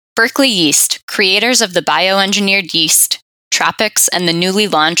Berkeley Yeast, creators of the bioengineered yeast, Tropics, and the newly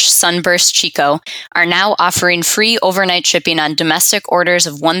launched Sunburst Chico, are now offering free overnight shipping on domestic orders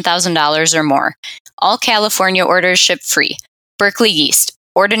of $1,000 or more. All California orders ship free. Berkeley Yeast,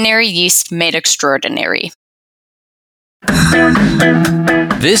 ordinary yeast made extraordinary.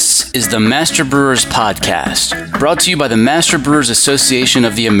 This is the Master Brewers Podcast, brought to you by the Master Brewers Association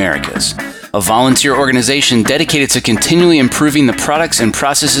of the Americas, a volunteer organization dedicated to continually improving the products and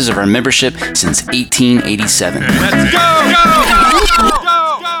processes of our membership since 1887. Let's go!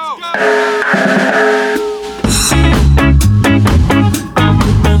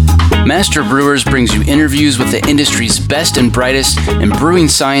 Master Brewers brings you interviews with the industry's best and brightest in brewing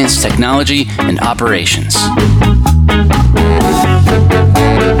science, technology, and operations.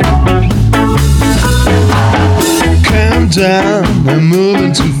 Calm down, I'm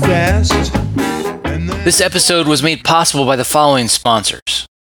moving too fast. This episode was made possible by the following sponsors.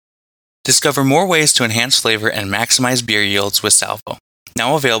 Discover more ways to enhance flavor and maximize beer yields with Salvo.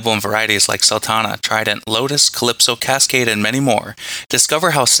 Now available in varieties like Sultana, Trident, Lotus, Calypso, Cascade, and many more.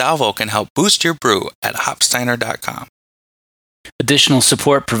 Discover how Salvo can help boost your brew at hopsteiner.com. Additional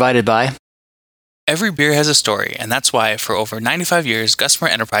support provided by Every beer has a story, and that's why, for over 95 years, Gusmer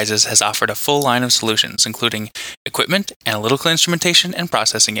Enterprises has offered a full line of solutions, including equipment, analytical instrumentation, and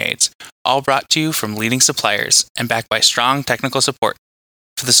processing aids, all brought to you from leading suppliers and backed by strong technical support.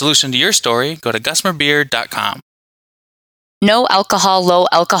 For the solution to your story, go to gusmerbeer.com. No alcohol, low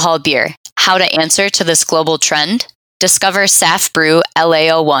alcohol beer. How to answer to this global trend? Discover SAF Brew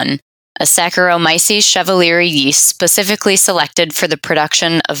LAO1, a Saccharomyces chevalieri yeast specifically selected for the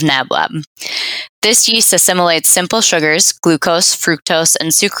production of NABLAB. This yeast assimilates simple sugars, glucose, fructose, and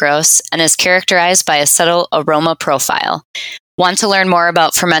sucrose, and is characterized by a subtle aroma profile. Want to learn more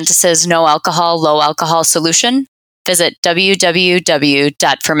about Fermentis' no alcohol, low alcohol solution? Visit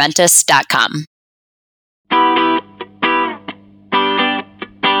www.fermentis.com.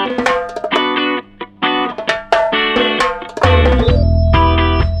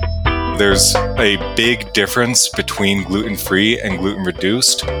 There's a big difference between gluten-free and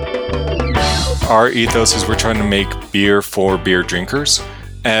gluten-reduced. Our ethos is we're trying to make beer for beer drinkers,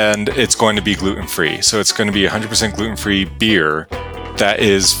 and it's going to be gluten-free. So it's going to be 100% gluten-free beer that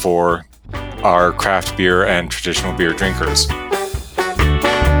is for our craft beer and traditional beer drinkers.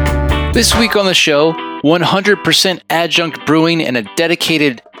 This week on the show, 100% Adjunct Brewing and a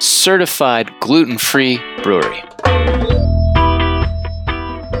dedicated, certified gluten-free brewery.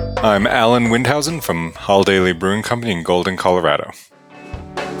 I'm Alan Windhausen from Hall-Daly Brewing Company in Golden, Colorado.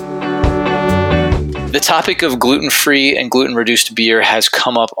 The topic of gluten-free and gluten-reduced beer has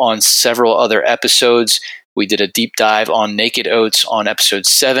come up on several other episodes. We did a deep dive on naked oats on episode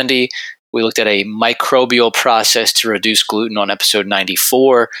 70. We looked at a microbial process to reduce gluten on episode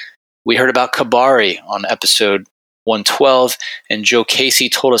 94. We heard about Kabari on episode 112, and Joe Casey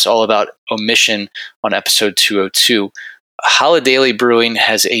told us all about omission on episode 202. Hall-Daly Brewing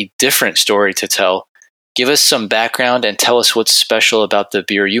has a different story to tell. Give us some background and tell us what's special about the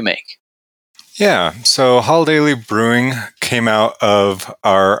beer you make. Yeah, so Hall-Daly Brewing came out of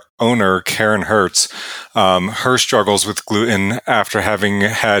our owner, Karen Hertz. Her struggles with gluten after having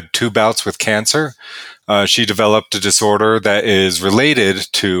had 2 bouts with cancer. She developed a disorder that is related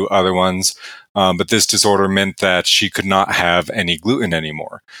to other ones, but this disorder meant that she could not have any gluten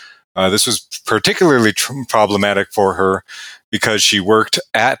anymore. This was particularly problematic for her because she worked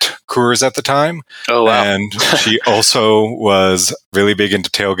at Coors at the time. Oh, wow. And she also was really big into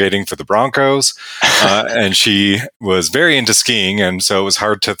tailgating for the Broncos. And she was very into skiing. And so it was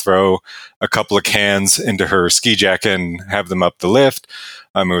hard to throw a couple of cans into her ski jacket and have them up the lift.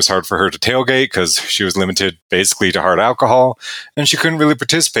 It was hard for her to tailgate because she was limited basically to hard alcohol. And she couldn't really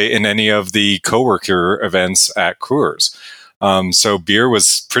participate in any of the coworker events at Coors. So beer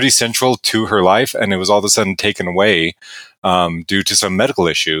was pretty central to her life, and it was all of a sudden taken away due to some medical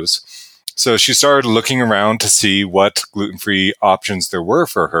issues. So she started looking around to see what gluten-free options there were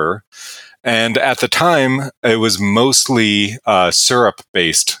for her. And at the time, it was mostly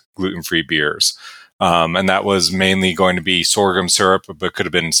syrup-based gluten-free beers. And that was mainly going to be sorghum syrup, but could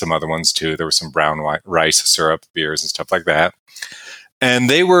have been some other ones too. There were some brown rice syrup beers and stuff like that. And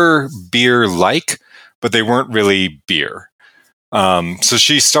they were beer-like, but they weren't really beer. So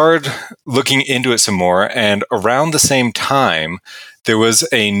she started looking into it some more, and around the same time, there was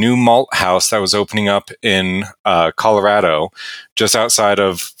a new malt house that was opening up in Colorado, just outside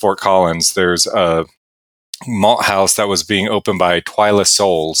of Fort Collins. There's a malt house that was being opened by Twyla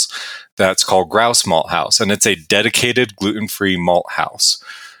Souls that's called Grouse Malt House, and it's a dedicated gluten-free malt house.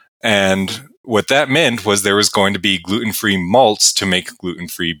 And what that meant was there was going to be gluten-free malts to make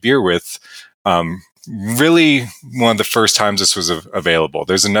gluten-free beer with. Really, one of the first times this was available.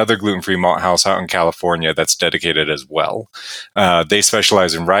 There's another gluten-free malt house out in California that's dedicated as well. They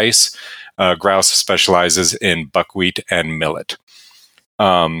specialize in rice. Grouse specializes in buckwheat and millet.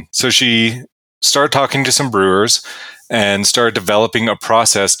 So she started talking to some brewers and started developing a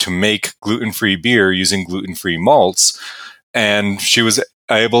process to make gluten-free beer using gluten-free malts. And she was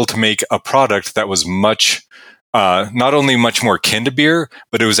able to make a product that was not only much more akin to beer,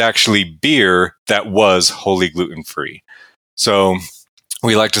 but it was actually beer that was wholly gluten-free. So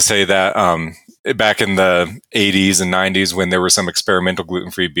we like to say that back in the 80s and 90s, when there were some experimental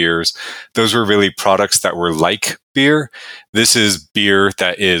gluten-free beers, those were really products that were like beer. This is beer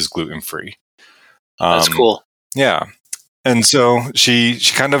that is gluten-free. That's cool. Yeah. And so she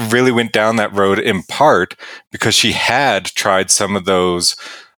kind of really went down that road in part because she had tried some of those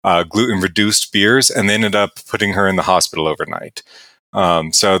gluten-reduced beers, and they ended up putting her in the hospital overnight.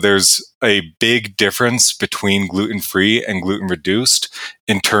 So there's a big difference between gluten-free and gluten-reduced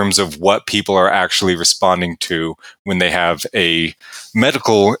in terms of what people are actually responding to when they have a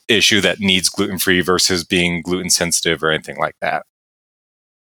medical issue that needs gluten-free versus being gluten-sensitive or anything like that.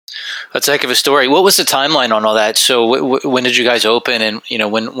 That's a heck of a story. What was the timeline on all that? So when did you guys open, and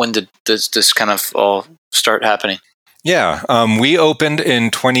when did this kind of all start happening? Yeah, we opened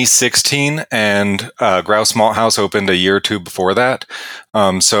in 2016, and Grouse Malt House opened a year or two before that.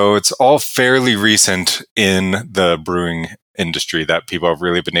 So it's all fairly recent in the brewing industry that people have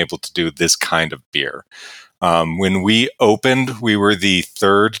really been able to do this kind of beer. When we opened, we were the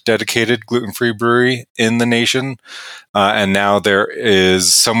third dedicated gluten-free brewery in the nation. And now there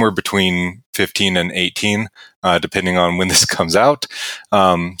is somewhere between 15 and 18, depending on when this comes out.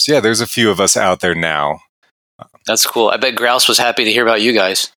 So yeah, there's a few of us out there now. That's cool. I bet Grouse was happy to hear about you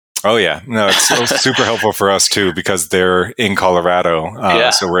guys. Oh yeah, no, it's super helpful for us too because they're in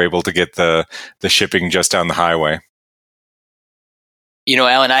Colorado, so we're able to get the shipping just down the highway.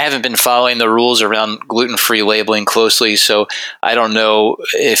 Alan, I haven't been following the rules around gluten-free labeling closely, so I don't know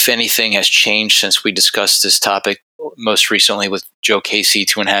if anything has changed since we discussed this topic most recently with Joe Casey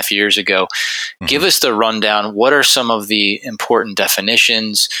 2.5 years ago. Mm-hmm. Give us the rundown. What are some of the important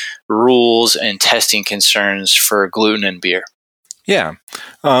definitions, rules, and testing concerns for gluten in beer? Yeah.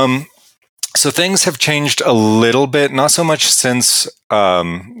 So things have changed a little bit, not so much since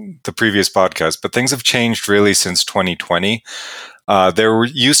the previous podcast, but things have changed really since 2020. There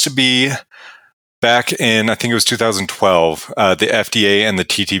used to be, back in, I think it was 2012, the FDA and the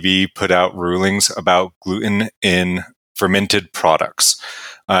TTB put out rulings about gluten in fermented products.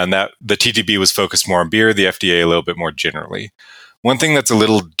 And that the TTB was focused more on beer, the FDA a little bit more generally. One thing that's a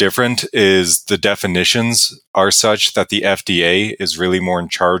little different is the definitions are such that the FDA is really more in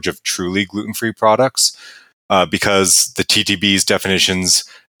charge of truly gluten-free products because the TTB's definitions,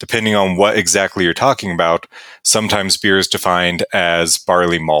 depending on what exactly you're talking about, sometimes beer is defined as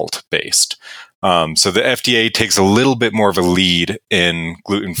barley malt based. So the FDA takes a little bit more of a lead in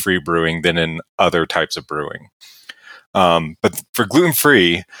gluten-free brewing than in other types of brewing. But for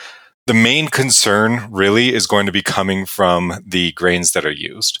gluten-free, the main concern really is going to be coming from the grains that are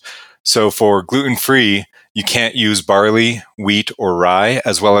used. So for gluten-free, you can't use barley, wheat, or rye,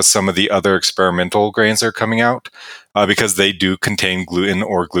 as well as some of the other experimental grains that are coming out, because they do contain gluten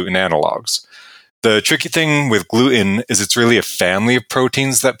or gluten analogs. The tricky thing with gluten is it's really a family of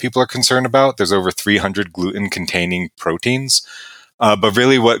proteins that people are concerned about. There's over 300 gluten-containing proteins. But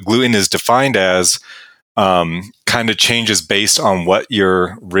really what gluten is defined as kind of changes based on what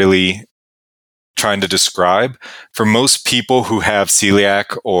you're really trying to describe. For most people who have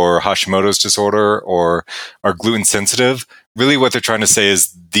celiac or Hashimoto's disorder or are gluten sensitive, really what they're trying to say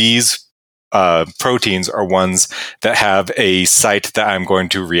is these proteins are ones that have a site that I'm going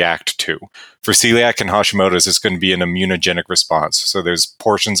to react to. For celiac and Hashimoto's, it's going to be an immunogenic response. So there's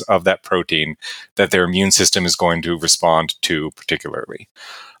portions of that protein that their immune system is going to respond to particularly.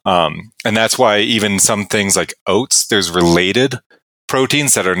 And that's why even some things like oats, there's related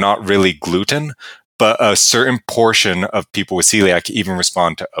proteins that are not really gluten, but a certain portion of people with celiac even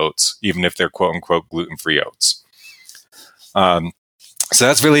respond to oats, even if they're quote unquote gluten-free oats. So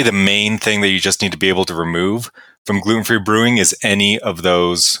that's really the main thing that you just need to be able to remove from gluten-free brewing is any of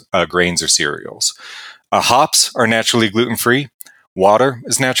those grains or cereals. Hops are naturally gluten-free. Water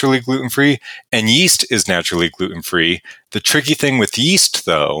is naturally gluten-free, and yeast is naturally gluten-free. The tricky thing with yeast,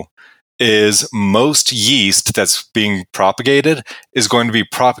 though, is most yeast that's being propagated is going to be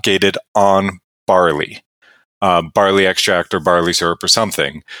propagated on barley extract or barley syrup or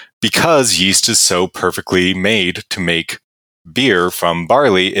something, because yeast is so perfectly made to make beer from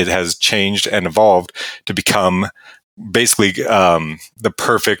barley, it has changed and evolved to become basically the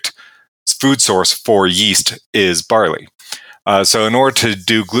perfect food source for yeast is barley. So in order to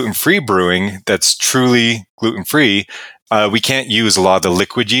do gluten-free brewing that's truly gluten-free, we can't use a lot of the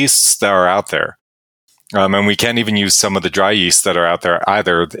liquid yeasts that are out there. And we can't even use some of the dry yeasts that are out there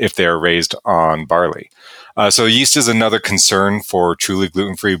either if they are raised on barley. So yeast is another concern for truly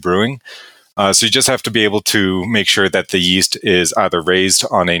gluten-free brewing. So you just have to be able to make sure that the yeast is either raised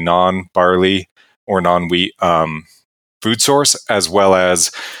on a non-barley or non-wheat food source, as well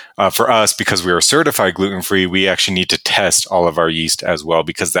as for us, because we are certified gluten-free, we actually need to test all of our yeast as well,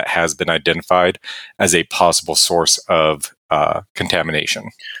 because that has been identified as a possible source of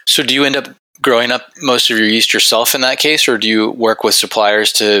contamination. So do you end up growing up most of your yeast yourself in that case, or do you work with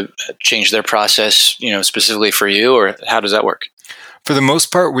suppliers to change their process, specifically for you, or how does that work? For the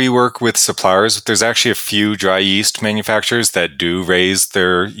most part, we work with suppliers. There's actually a few dry yeast manufacturers that do raise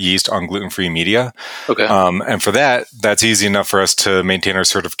their yeast on gluten-free media. Okay. And for that, that's easy enough for us to maintain our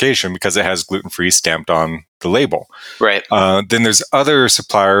certification because it has gluten-free stamped on the label. Right. Then there's other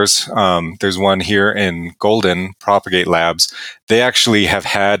suppliers. There's one here in Golden, Propagate Labs. They actually have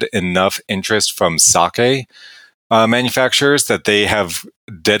had enough interest from sake manufacturers that they have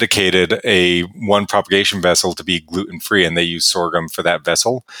dedicated a one propagation vessel to be gluten-free, and they use sorghum for that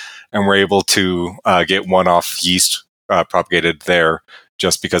vessel. And we're able to get one-off yeast propagated there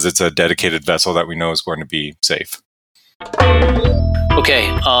just because it's a dedicated vessel that we know is going to be safe. Okay.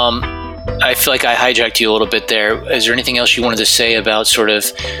 I feel like I hijacked you a little bit there. Is there anything else you wanted to say about sort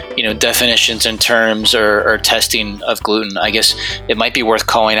of, definitions and terms or testing of gluten? I guess it might be worth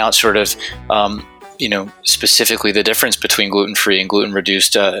calling out sort of, specifically the difference between gluten-free and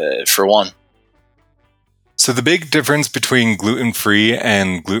gluten-reduced for one. So the big difference between gluten-free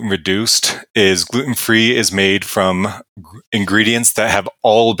and gluten-reduced is gluten-free is made from ingredients that have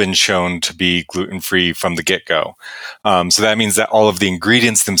all been shown to be gluten-free from the get-go. So that means that all of the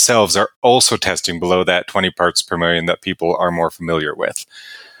ingredients themselves are also testing below that 20 parts per million that people are more familiar with.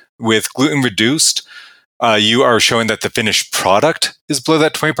 With gluten-reduced, you are showing that the finished product is below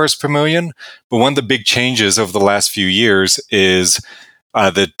that 20 parts per million. But one of the big changes over the last few years is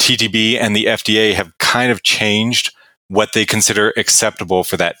the TTB and the FDA have kind of changed what they consider acceptable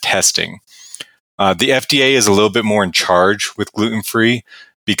for that testing. The FDA is a little bit more in charge with gluten-free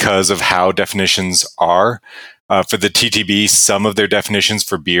because of how definitions are. For the TTB, some of their definitions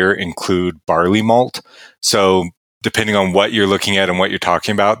for beer include barley malt. So depending on what you're looking at and what you're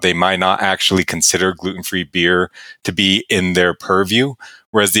talking about, they might not actually consider gluten-free beer to be in their purview,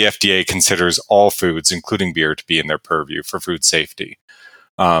 whereas the FDA considers all foods, including beer, to be in their purview for food safety.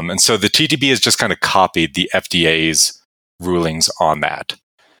 And so the TTB has just kind of copied the FDA's rulings on that.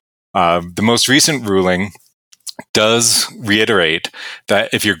 The most recent ruling does reiterate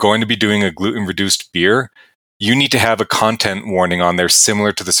that if you're going to be doing a gluten-reduced beer, you need to have a content warning on there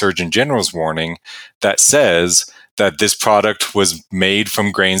similar to the Surgeon General's warning that says that this product was made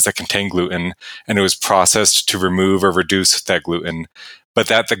from grains that contain gluten and it was processed to remove or reduce that gluten, but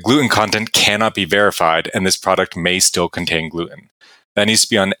that the gluten content cannot be verified and this product may still contain gluten. That needs to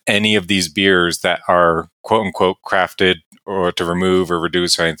be on any of these beers that are quote unquote crafted or to remove or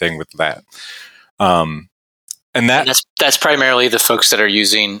reduce or anything with that. And that's primarily the folks that are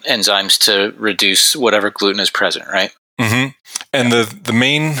using enzymes to reduce whatever gluten is present, right? Mm-hmm. And the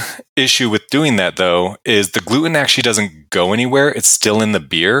main issue with doing that, though, is the gluten actually doesn't go anywhere. It's still in the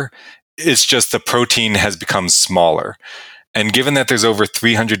beer. It's just the protein has become smaller. And given that there's over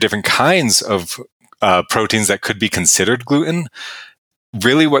 300 different kinds of proteins that could be considered gluten,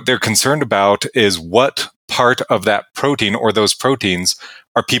 really what they're concerned about is what part of that protein or those proteins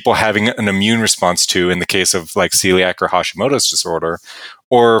are people having an immune response to in the case of like celiac or Hashimoto's disorder,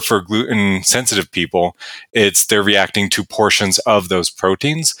 or for gluten sensitive people, it's they're reacting to portions of those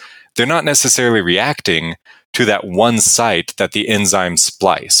proteins. They're not necessarily reacting to that one site that the enzyme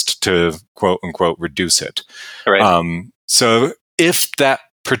spliced to quote unquote reduce it. Right. So if that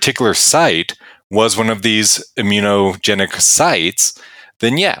particular site was one of these immunogenic sites,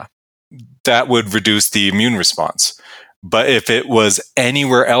 then yeah, that would reduce the immune response. But if it was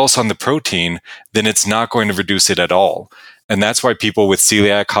anywhere else on the protein, then it's not going to reduce it at all. And that's why people with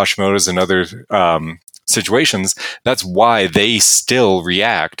celiac, Hashimoto's, and other situations, that's why they still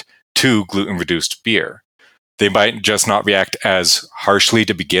react to gluten-reduced beer. They might just not react as harshly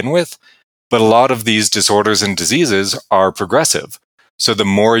to begin with, but a lot of these disorders and diseases are progressive. So the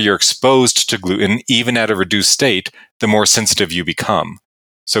more you're exposed to gluten, even at a reduced state, the more sensitive you become.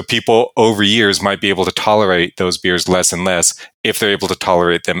 So people over years might be able to tolerate those beers less and less if they're able to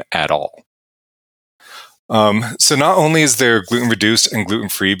tolerate them at all. So not only is there gluten-reduced and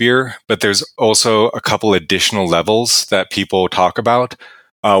gluten-free beer, but there's also a couple additional levels that people talk about.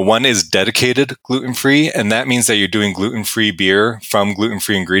 One is dedicated gluten-free, and that means that you're doing gluten-free beer from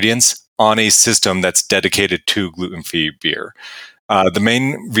gluten-free ingredients on a system that's dedicated to gluten-free beer. The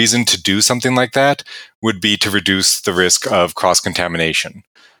main reason to do something like that would be to reduce the risk of cross-contamination.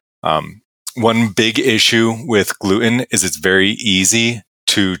 One big issue with gluten is it's very easy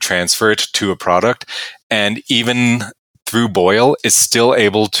to transfer it to a product, and even through boil, it's still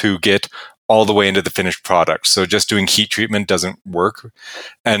able to get all the way into the finished product. So just doing heat treatment doesn't work.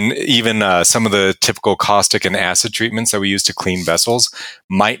 And even some of the typical caustic and acid treatments that we use to clean vessels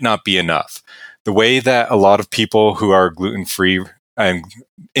might not be enough. The way that a lot of people who are gluten-free and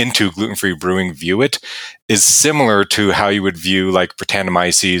into gluten-free brewing view it is similar to how you would view like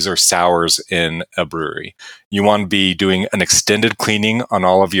Brettanomyces or sours in a brewery. You want to be doing an extended cleaning on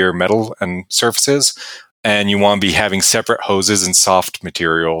all of your metal and surfaces, and you want to be having separate hoses and soft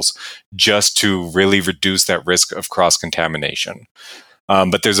materials just to really reduce that risk of cross-contamination.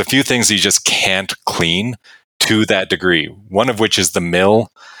 But there's a few things you just can't clean to that degree, one of which is the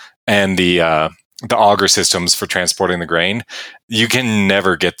mill and the auger systems for transporting the grain. You can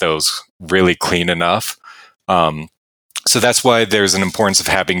never get those really clean enough. So that's why there's an importance of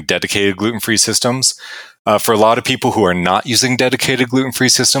having dedicated gluten-free systems. For a lot of people who are not using dedicated gluten-free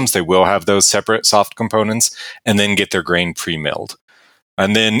systems, they will have those separate soft components and then get their grain pre-milled.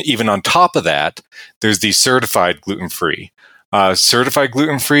 And then even on top of that, there's the certified gluten-free. Certified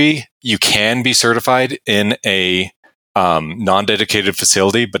gluten-free, you can be certified in a non-dedicated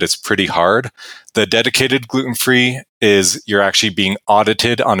facility, but it's pretty hard. The dedicated gluten-free is you're actually being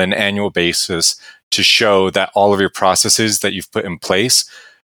audited on an annual basis to show that all of your processes that you've put in place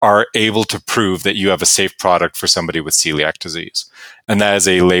are able to prove that you have a safe product for somebody with celiac disease. And that is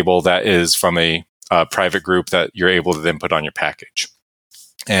a label that is from a private group that you're able to then put on your package.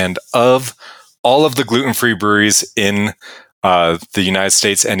 And of all of the gluten-free breweries in the United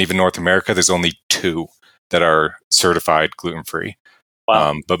States and even North America, there's only 2 that are certified gluten-free.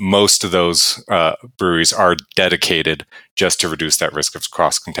 Wow. But most of those breweries are dedicated just to reduce that risk of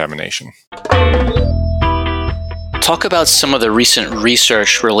cross-contamination. Talk about some of the recent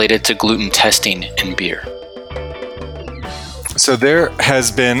research related to gluten testing in beer. So there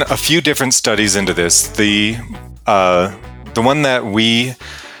has been a few different studies into this. The one that we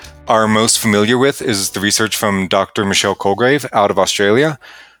are most familiar with is the research from Dr. Michelle Colgrave out of Australia.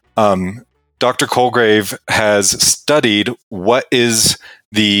 Dr. Colgrave has studied what is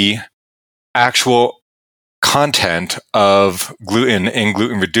the actual content of gluten in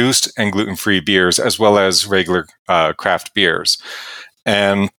gluten-reduced and gluten-free beers, as well as regular craft beers.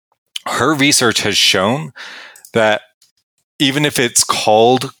 And her research has shown that even if it's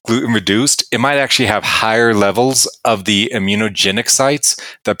called gluten-reduced, it might actually have higher levels of the immunogenic sites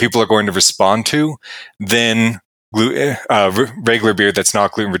that people are going to respond to than regular beer that's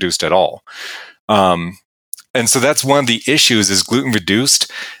not gluten-reduced at all. And so that's one of the issues is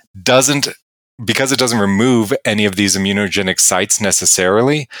gluten-reduced because it doesn't remove any of these immunogenic sites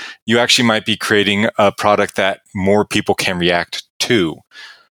necessarily, you actually might be creating a product that more people can react to.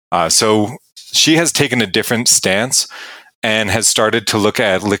 So she has taken a different stance and has started to look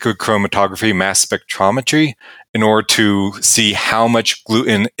at liquid chromatography mass spectrometry in order to see how much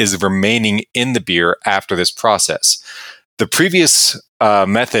gluten is remaining in the beer after this process. The previous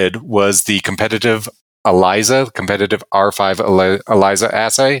method was the competitive R5 ELISA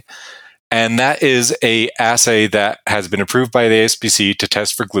assay. And that is a assay that has been approved by the ASPC to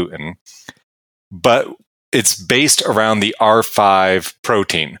test for gluten. But it's based around the R5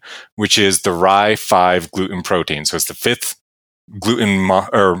 protein, which is the rye-5 gluten protein. So it's the 5th gluten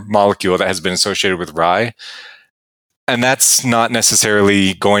molecule that has been associated with rye. And that's not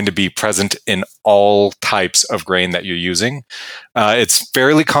necessarily going to be present in all types of grain that you're using. It's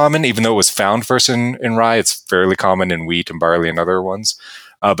fairly common, even though it was found first in rye, it's fairly common in wheat and barley and other ones.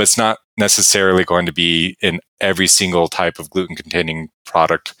 But it's not necessarily going to be in every single type of gluten-containing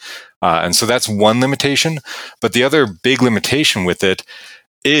product. And so that's one limitation. But the other big limitation with it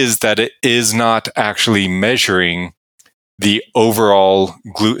is that it is not actually measuring the overall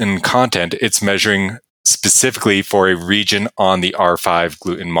gluten content. It's measuring specifically for a region on the R5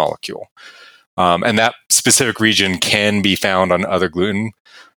 gluten molecule. And that specific region can be found on other gluten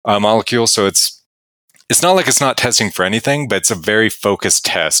molecules. So it's not like it's not testing for anything, but it's a very focused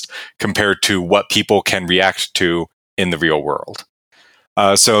test compared to what people can react to in the real world.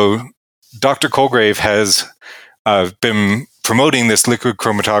 So Dr. Colgrave has been promoting this liquid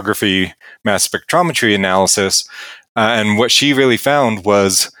chromatography mass spectrometry analysis. And what she really found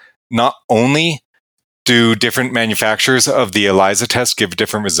was not only do different manufacturers of the ELISA test give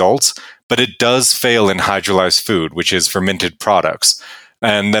different results, but it does fail in hydrolyzed food, which is fermented products.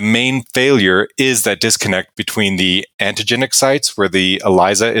 And the main failure is that disconnect between the antigenic sites where the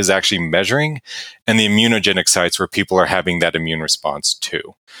ELISA is actually measuring and the immunogenic sites where people are having that immune response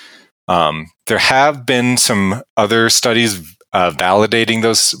too. There have been some other studies validating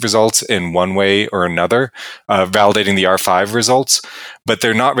those results in one way or another, validating the R5 results, but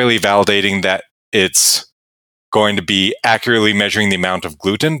they're not really validating that it's going to be accurately measuring the amount of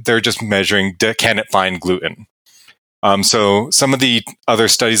gluten. They're just measuring, can it find gluten? So some of the other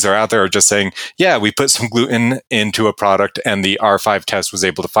studies that are out there are just saying, yeah, we put some gluten into a product and the R5 test was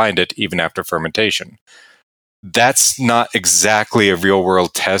able to find it even after fermentation. That's not exactly a real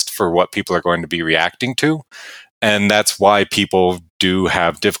world test for what people are going to be reacting to. And that's why people do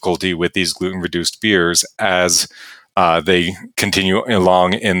have difficulty with these gluten reduced beers as they continue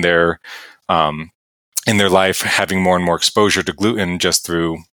along in their life, having more and more exposure to gluten just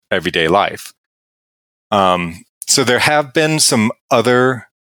through everyday life. So there have been some other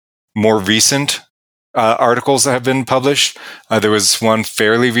more recent articles that have been published. There was one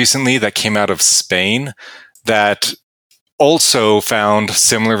fairly recently that came out of Spain that also found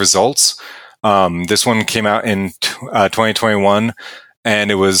similar results. This one came out in 2021,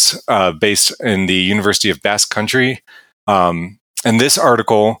 and it was based in the University of Basque Country. And this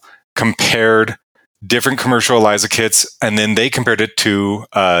article compared different commercial ELISA kits, and then they compared it to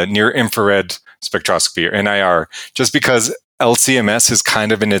near-infrared spectroscopy, or NIR, just because LCMS is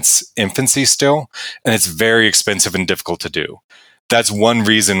kind of in its infancy still, and it's very expensive and difficult to do. That's one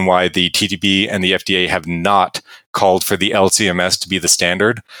reason why the TTB and the FDA have not called for the LCMS to be the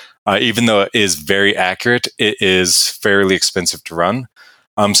standard. Even though it is very accurate, it is fairly expensive to run.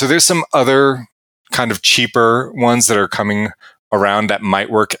 So there's some other kind of cheaper ones that are coming around that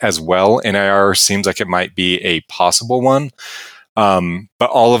might work as well. NIR seems like it might be a possible one. But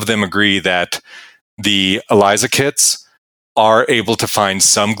all of them agree that the ELISA kits are able to find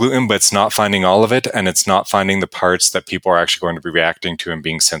some gluten, but it's not finding all of it, and it's not finding the parts that people are actually going to be reacting to and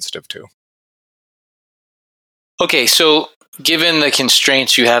being sensitive to. Okay, so given the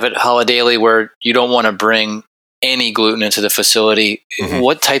constraints you have at Holidaily where you don't want to bring any gluten into the facility,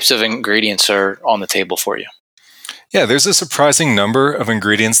 what types of ingredients are on the table for you? Yeah, there's a surprising number of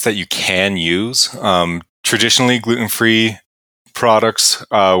ingredients that you can use. Traditionally, gluten-free products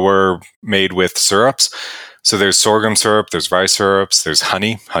were made with syrups. So there's sorghum syrup, there's rice syrups, there's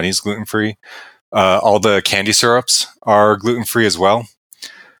honey. Honey's gluten-free. All the candy syrups are gluten-free as well.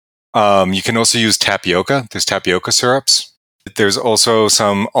 You can also use tapioca. There's tapioca syrups. There's also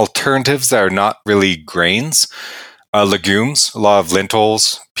some alternatives that are not really grains. Legumes, a lot of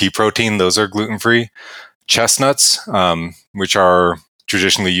lentils, pea protein, those are gluten-free. Chestnuts, which are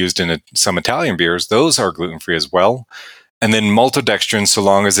traditionally used in some Italian beers, those are gluten-free as well. And then maltodextrin, so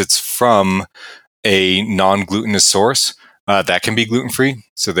long as it's from a non-glutinous source, that can be gluten-free.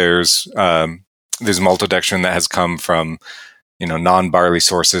 So there's maltodextrin that has come from non-barley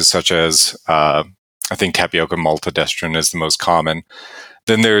sources, such as I think tapioca maltodextrin is the most common.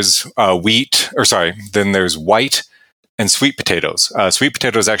 Then there's then there's white and sweet potatoes. Sweet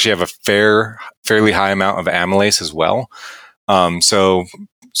potatoes actually have a fairly high amount of amylase as well. So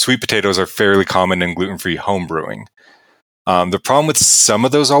sweet potatoes are fairly common in gluten-free home brewing. The problem with some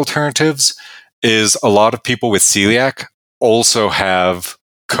of those alternatives is a lot of people with celiac also have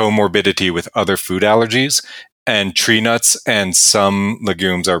comorbidity with other food allergies, and tree nuts and some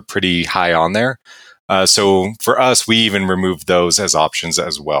legumes are pretty high on there. So for us, we even remove those as options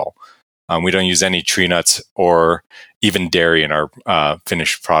as well. We don't use any tree nuts or even dairy in our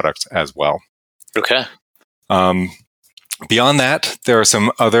finished product as well. Okay. Beyond that, there are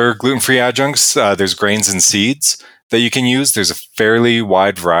some other gluten-free adjuncts. There's grains and seeds that you can use. There's a fairly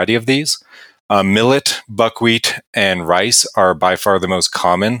wide variety of these. Millet, buckwheat, and rice are by far the most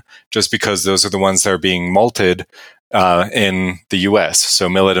common, just because those are the ones that are being malted in the US. So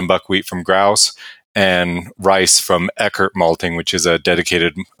millet and buckwheat from Grouse, and rice from Eckert Malting, which is a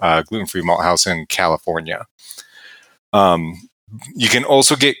dedicated gluten-free malt house in California. You can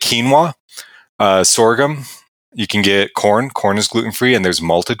also get quinoa, sorghum. You can get corn. Corn is gluten-free, and there's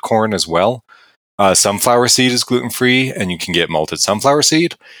malted corn as well. Sunflower seed is gluten-free, and you can get malted sunflower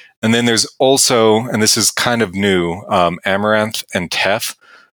seed. And then there's also, and this is kind of new, amaranth and teff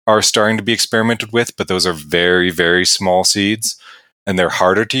are starting to be experimented with, but those are very, very small seeds, and they're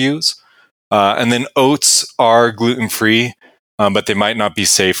harder to use. And then oats are gluten-free, but they might not be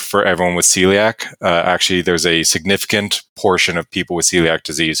safe for everyone with celiac. Actually, there's a significant portion of people with celiac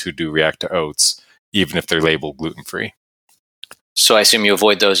disease who do react to oats, even if they're labeled gluten-free. So I assume you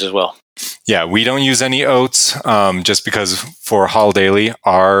avoid those as well. Yeah, we don't use any oats just because for Hall Daily,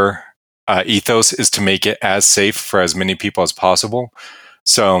 our ethos is to make it as safe for as many people as possible.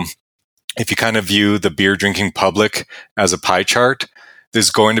 So if you kind of view the beer drinking public as a pie chart, there's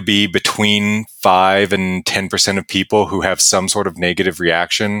going to be between 5 and 10% of people who have some sort of negative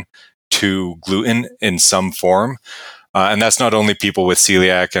reaction to gluten in some form. And that's not only people with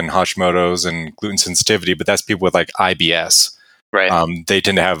celiac and Hashimoto's and gluten sensitivity, but that's people with like IBS. Right. They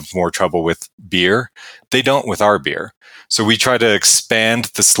tend to have more trouble with beer. They don't with our beer. So we try to expand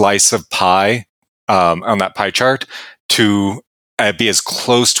the slice of pie on that pie chart to be as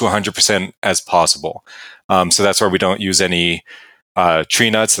close to 100% as possible. So that's why we don't use any tree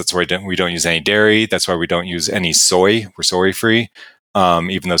nuts. That's why we don't use any dairy. That's why we don't use any soy. We're soy-free.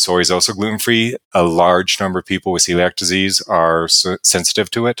 Even though soy is also gluten-free, a large number of people with celiac disease are sensitive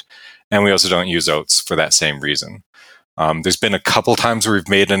to it. And we also don't use oats for that same reason. There's been a couple times where we've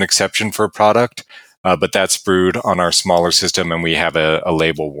made an exception for a product, but that's brewed on our smaller system and we have a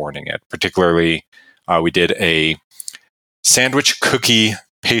label warning it. Particularly, we did a sandwich cookie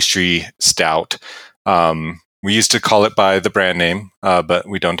pastry stout. We used to call it by the brand name, but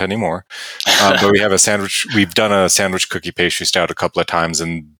we don't anymore. But we have we've done a sandwich cookie pastry stout a couple of times,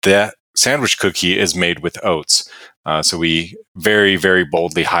 and that sandwich cookie is made with oats. So we very, very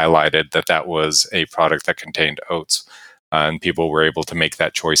boldly highlighted that was a product that contained oats. And people were able to make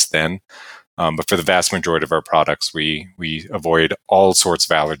that choice then. But for the vast majority of our products, we avoid all sorts of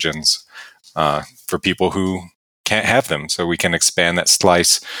allergens for people who can't have them. So we can expand that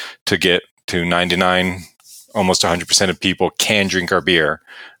slice to get to 99, almost 100% of people can drink our beer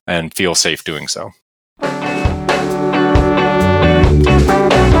and feel safe doing so.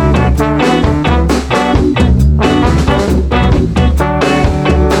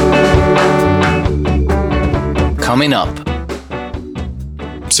 Coming up.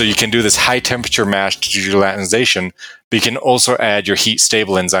 So you can do this high temperature mash to do gelatinization, but you can also add your heat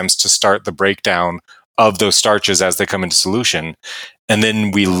stable enzymes to start the breakdown of those starches as they come into solution. And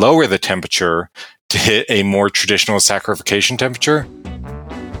then we lower the temperature to hit a more traditional saccharification temperature.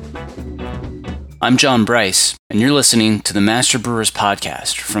 I'm John Bryce, and you're listening to the Master Brewers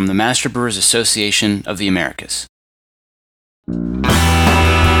Podcast from the Master Brewers Association of the Americas.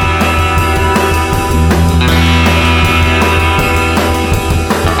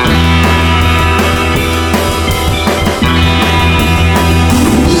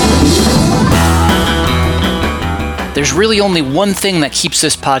 There's really only one thing that keeps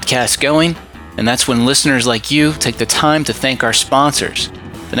this podcast going, and that's when listeners like you take the time to thank our sponsors.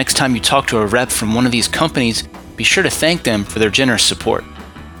 The next time you talk to a rep from one of these companies, be sure to thank them for their generous support.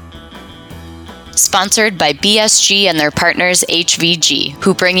 Sponsored by BSG and their partners HVG,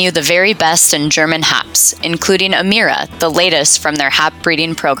 who bring you the very best in German hops, including Amira, the latest from their hop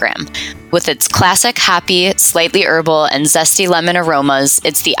breeding program. With its classic hoppy, slightly herbal, and zesty lemon aromas,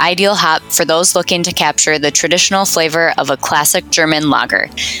 it's the ideal hop for those looking to capture the traditional flavor of a classic German lager.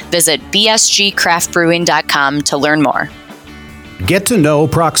 Visit bsgcraftbrewing.com to learn more. Get to know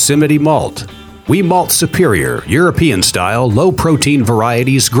Proximity Malt. We malt superior, European-style, low-protein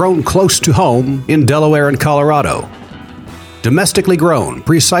varieties grown close to home in Delaware and Colorado. Domestically grown,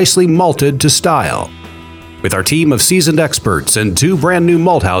 precisely malted to style. With our team of seasoned experts and 2 brand-new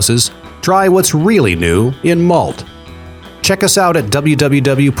malt houses, try what's really new in malt. Check us out at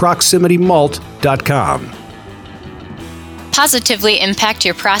www.proximitymalt.com. Positively impact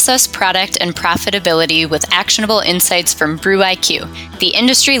your process, product, and profitability with actionable insights from BrewIQ, the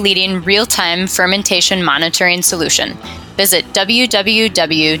industry-leading real-time fermentation monitoring solution. Visit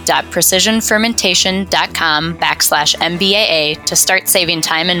www.precisionfermentation.com/MBAA to start saving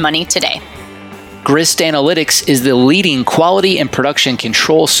time and money today. Grist Analytics is the leading quality and production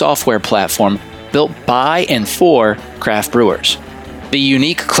control software platform built by and for craft brewers. The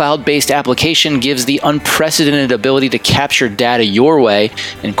unique cloud-based application gives the unprecedented ability to capture data your way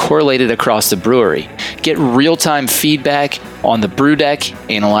and correlate it across the brewery. Get real-time feedback on the brew deck,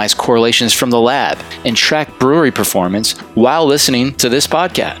 analyze correlations from the lab, and track brewery performance while listening to this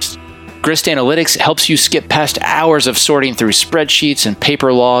podcast. Grist Analytics helps you skip past hours of sorting through spreadsheets and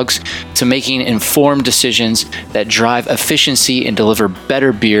paper logs to making informed decisions that drive efficiency and deliver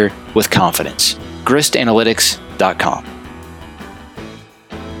better beer with confidence. GristAnalytics.com.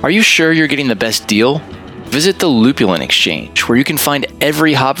 Are you sure you're getting the best deal? Visit the Lupulin Exchange, where you can find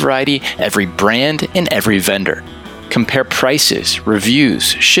every hop variety, every brand, and every vendor. Compare prices, reviews,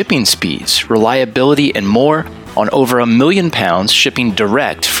 shipping speeds, reliability, and more on over 1 million pounds shipping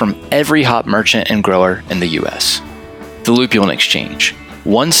direct from every hop merchant and grower in the U.S. The Lupulin Exchange.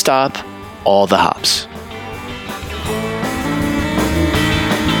 One stop, all the hops.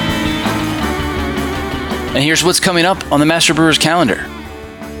 And here's what's coming up on the Master Brewers calendar.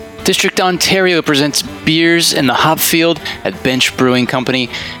 District Ontario presents Beers in the Hopfield at Bench Brewing Company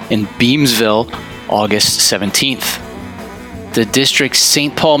in Beamsville, August 17th. The District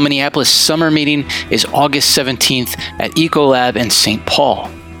St. Paul, Minneapolis Summer Meeting is August 17th at Ecolab in St.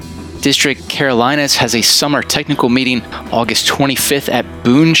 Paul. District Carolinas has a Summer Technical Meeting August 25th at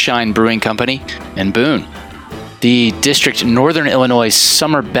Boonshine Brewing Company in Boone. The District Northern Illinois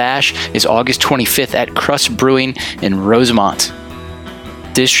Summer Bash is August 25th at Crust Brewing in Rosemont.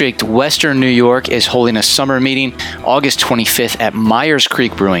 District Western New York is holding a summer meeting August 25th at Myers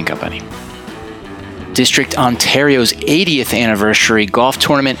Creek Brewing Company. District Ontario's 80th anniversary golf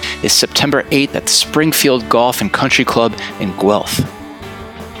tournament is September 8th at the Springfield Golf and Country Club in Guelph.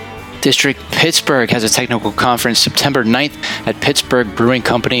 District Pittsburgh has a technical conference September 9th at Pittsburgh Brewing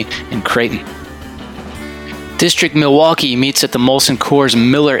Company in Creighton. District Milwaukee meets at the Molson Coors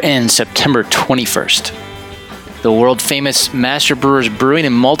Miller Inn September 21st. The world-famous Master Brewers Brewing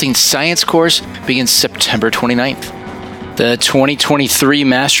and Malting Science course begins September 29th. The 2023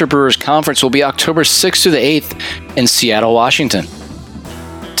 Master Brewers Conference will be October 6th through the 8th in Seattle, Washington.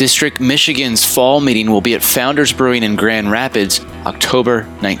 District Michigan's fall meeting will be at Founders Brewing in Grand Rapids, October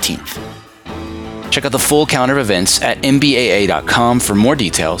 19th. Check out the full calendar of events at mbaa.com for more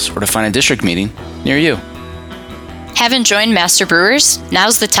details or to find a district meeting near you. Haven't joined Master Brewers?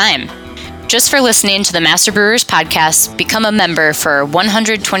 Now's the time. Just for listening to the Master Brewers podcast, become a member for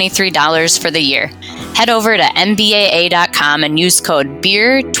 $123 for the year. Head over to mbaa.com and use code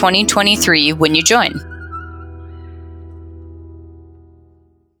BEER2023 when you join.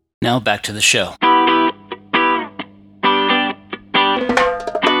 Now back to the show.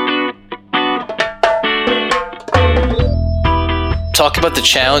 Talk about the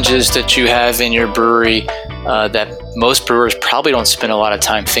challenges that you have in your brewery that most brewers probably don't spend a lot of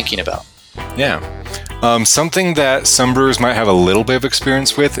time thinking about. Yeah. Something that some brewers might have a little bit of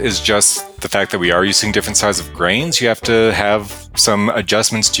experience with is just the fact that we are using different size of grains. You have to have some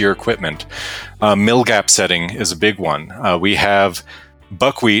adjustments to your equipment. Mill gap setting is a big one. We have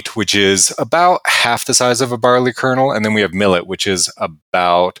buckwheat, which is about half the size of a barley kernel, and then we have millet, which is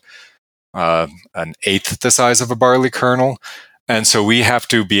about an eighth the size of a barley kernel. And so we have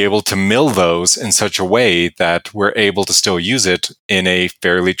to be able to mill those in such a way that we're able to still use it in a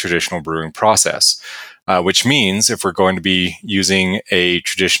fairly traditional brewing process, which means if we're going to be using a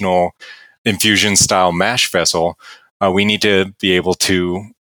traditional infusion style mash vessel, we need to be able to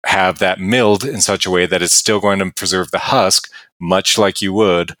have that milled in such a way that it's still going to preserve the husk, much like you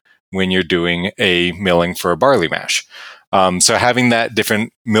would when you're doing a milling for a barley mash. So having that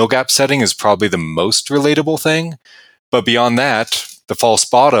different mill gap setting is probably the most relatable thing. But beyond that, the false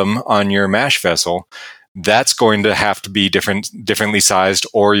bottom on your mash vessel, that's going to have to be differently sized,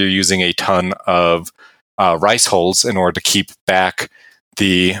 or you're using a ton of rice hulls in order to keep back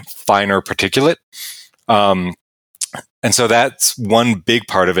the finer particulate. And so that's one big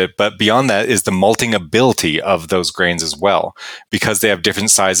part of it. But beyond that is the malting ability of those grains as well. Because they have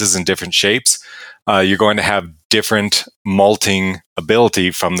different sizes and different shapes, you're going to have different malting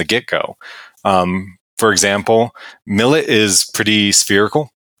ability from the get-go. For example, millet is pretty spherical.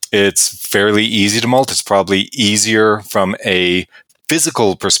 It's fairly easy to malt. It's probably easier from a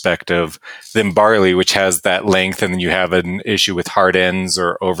physical perspective than barley, which has that length, and then you have an issue with hard ends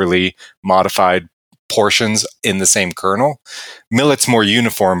or overly modified portions in the same kernel. Millet's more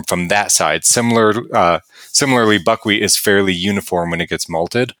uniform from that side. Similarly, buckwheat is fairly uniform when it gets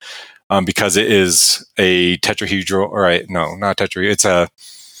malted because it is a tetrahedral, not tetrahedral.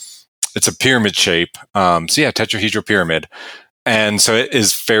 It's a pyramid shape. Tetrahedral pyramid. And so it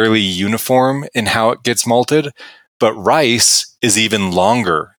is fairly uniform in how it gets malted, but rice is even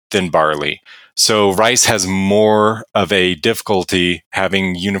longer than barley. So rice has more of a difficulty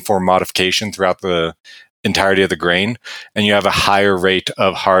having uniform modification throughout the entirety of the grain, and you have a higher rate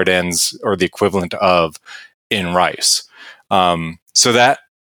of hard ends or the equivalent of in rice. So that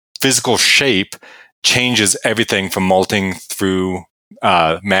physical shape changes everything from malting through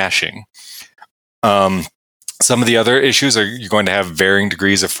mashing. Some of the other issues are you're going to have varying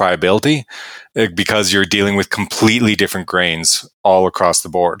degrees of friability because you're dealing with completely different grains all across the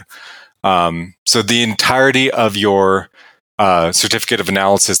board. So the entirety of your certificate of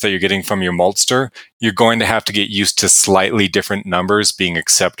analysis that you're getting from your maltster, you're going to have to get used to slightly different numbers being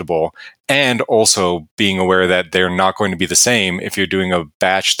acceptable, and also being aware that they're not going to be the same if you're doing a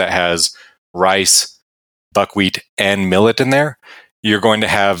batch that has rice, buckwheat, and millet in there. You're going to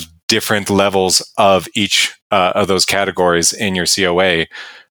have different levels of each of those categories in your COA,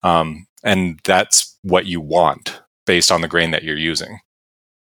 and that's what you want based on the grain that you're using.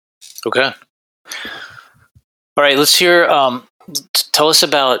 Okay. All right, let's hear. Tell us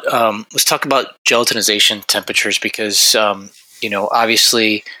about. Let's talk about gelatinization temperatures because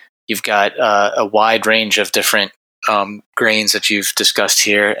obviously you've got a wide range of different grains that you've discussed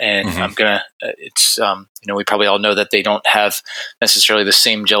here, and I'm gonna. It's we probably all know that they don't have necessarily the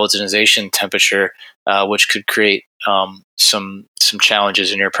same gelatinization temperature, which could create some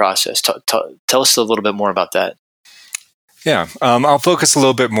challenges in your process. Tell us a little bit more about that. Yeah, I'll focus a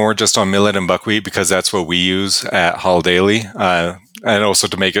little bit more just on millet and buckwheat because that's what we use at Hull Daily, and also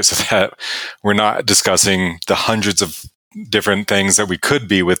to make it so that we're not discussing the hundreds of different things that we could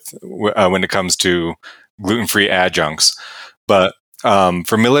be with when it comes to gluten-free adjuncts. But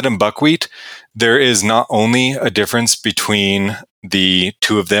for millet and buckwheat, there is not only a difference between the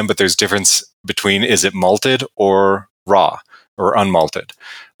two of them, but there's difference between is it malted or raw or unmalted.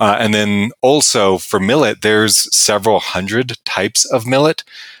 And then also for millet, there's several hundred types of millet.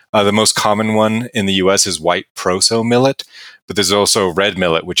 The most common one in the US is white proso millet, but there's also red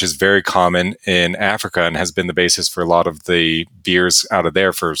millet, which is very common in Africa and has been the basis for a lot of the beers out of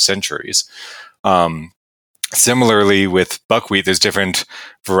there for centuries. Similarly, with buckwheat, there's different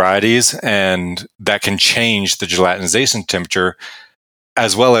varieties, and that can change the gelatinization temperature.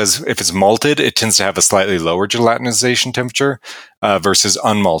 As well as if it's malted, it tends to have a slightly lower gelatinization temperature versus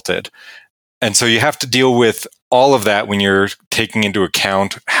unmalted. And so you have to deal with all of that when you're taking into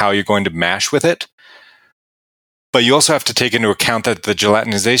account how you're going to mash with it. But you also have to take into account that the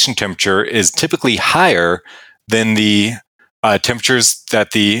gelatinization temperature is typically higher than the temperatures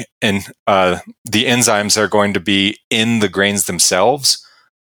that the enzymes that are going to be in the grains themselves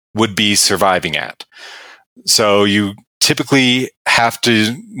would be surviving at. So you typically have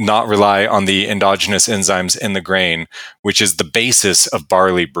to not rely on the endogenous enzymes in the grain, which is the basis of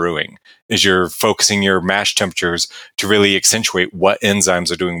barley brewing, is you're focusing your mash temperatures to really accentuate what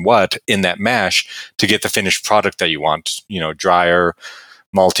enzymes are doing what in that mash to get the finished product that you want, drier,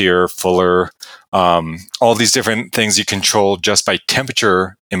 maltier, fuller, all these different things you control just by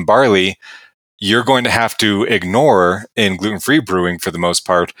temperature in barley. You're going to have to ignore in gluten-free brewing for the most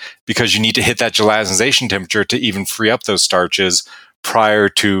part because you need to hit that gelatinization temperature to even free up those starches prior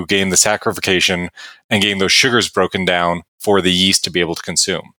to getting the saccharification and getting those sugars broken down for the yeast to be able to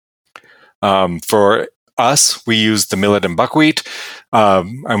consume. For us, we use the millet and buckwheat,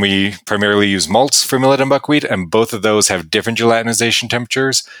 and we primarily use malts for millet and buckwheat, and both of those have different gelatinization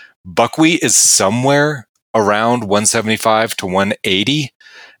temperatures. Buckwheat is somewhere around 175 to 180.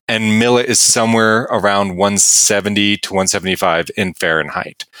 And millet is somewhere around 170 to 175 in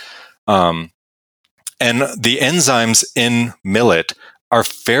Fahrenheit. And the enzymes in millet are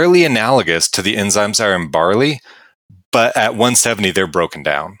fairly analogous to the enzymes that are in barley, but at 170, they're broken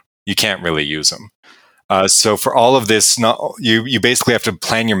down. You can't really use them. So for all of this, you basically have to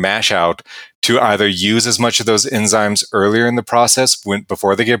plan your mash out to either use as much of those enzymes earlier in the process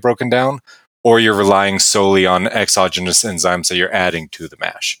before they get broken down, or you're relying solely on exogenous enzymes that you're adding to the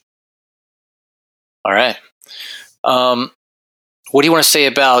mash. All right. What do you want to say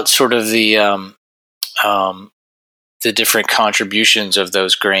about sort of the different contributions of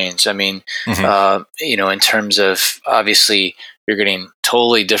those grains? I mean, in terms of obviously you're getting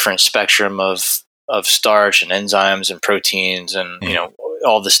totally different spectrum of starch and enzymes and proteins and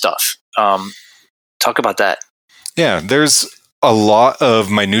all the stuff. Talk about that. Yeah, there's a lot of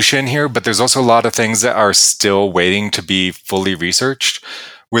minutia in here, but there's also a lot of things that are still waiting to be fully researched.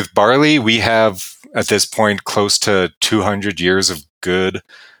 With barley, we have at this point close to 200 years of good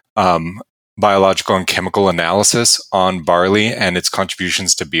biological and chemical analysis on barley and its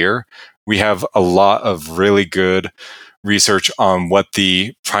contributions to beer. We have a lot of really good research on what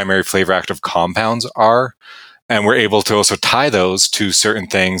the primary flavor active compounds are, and we're able to also tie those to certain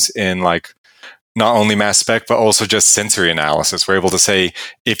things in like not only mass spec, but also just sensory analysis. We're able to say,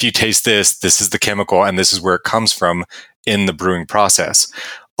 if you taste this, this is the chemical and this is where it comes from in the brewing process.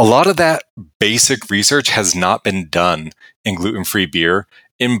 A lot of that basic research has not been done in gluten-free beer,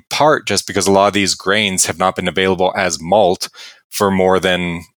 in part just because a lot of these grains have not been available as malt for more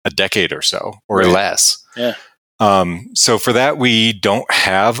than a decade or so, or less. Yeah. So for that, we don't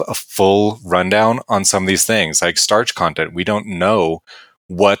have a full rundown on some of these things, like starch content. We don't know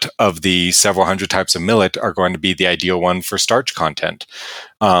what of the several hundred types of millet are going to be the ideal one for starch content.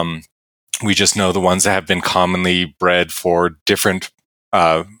 We just know the ones that have been commonly bred for different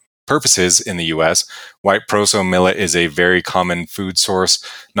purposes in the US. White proso millet is a very common food source,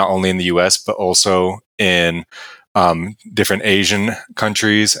 not only in the US, but also in different Asian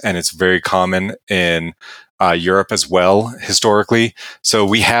countries, and it's very common in Europe as well, historically. So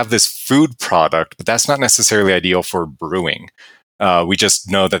we have this food product, but that's not necessarily ideal for brewing. We just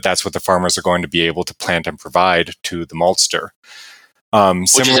know that that's what the farmers are going to be able to plant and provide to the maltster.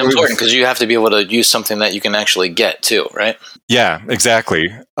 Which is important because you have to be able to use something that you can actually get too, right? Yeah, exactly.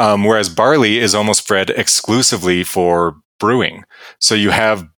 Whereas barley is almost bred exclusively for brewing. So you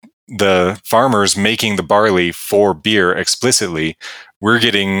have the farmers making the barley for beer explicitly. We're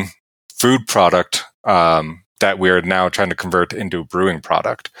getting food product that we're now trying to convert into a brewing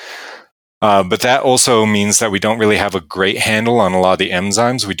product. But that also means that we don't really have a great handle on a lot of the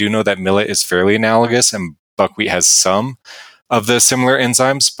enzymes. We do know that millet is fairly analogous and buckwheat has some of the similar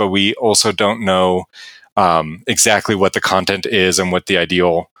enzymes, but we also don't know exactly what the content is and what the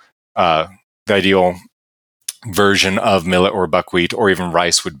ideal version of millet or buckwheat or even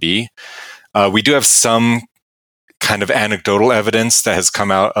rice would be. We do have some kind of anecdotal evidence that has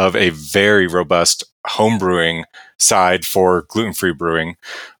come out of a very robust home brewing side for gluten-free brewing.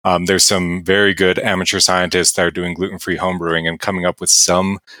 There's some very good amateur scientists that are doing gluten-free home brewing and coming up with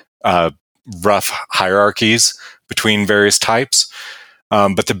some rough hierarchies between various types.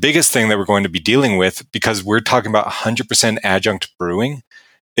 But the biggest thing that we're going to be dealing with, because we're talking about 100% adjunct brewing,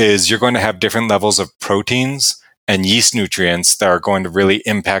 is you're going to have different levels of proteins and yeast nutrients that are going to really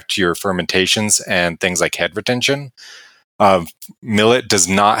impact your fermentations and things like head retention. Millet does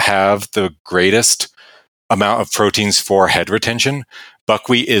not have the greatest amount of proteins for head retention.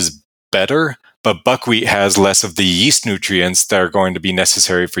 Buckwheat is better, but buckwheat has less of the yeast nutrients that are going to be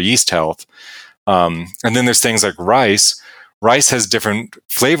necessary for yeast health. And then there's things like rice. Rice has different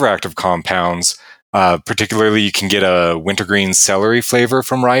flavor active compounds. Particularly, you can get a wintergreen celery flavor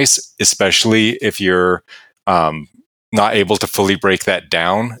from rice, especially if you're not able to fully break that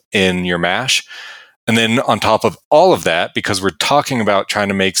down in your mash. And then on top of all of that, because we're talking about trying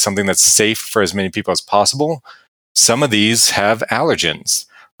to make something that's safe for as many people as possible, some of these have allergens.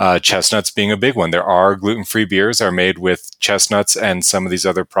 Chestnuts being a big one. There are gluten-free beers that are made with chestnuts and some of these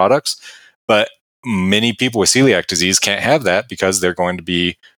other products, but many people with celiac disease can't have that because they're going to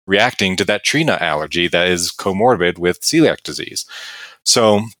be reacting to that tree nut allergy that is comorbid with celiac disease.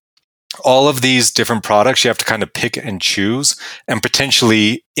 So all of these different products, you have to kind of pick and choose and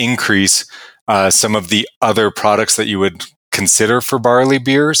potentially increase some of the other products that you would consider for barley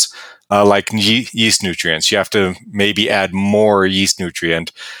beers, like yeast nutrients. You have to maybe add more yeast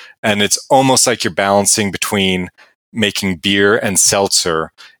nutrient. And it's almost like you're balancing between making beer and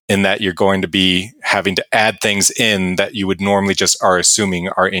seltzer, in that you're going to be having to add things in that you would normally just are assuming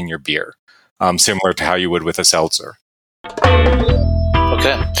are in your beer, similar to how you would with a seltzer.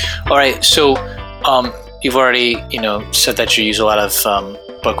 Okay. All right. So you've already, said that you use a lot of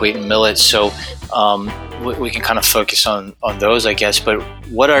buckwheat and millet. So we can kind of focus on those, I guess. But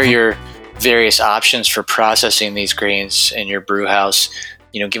what are your various options for processing these grains in your brew house?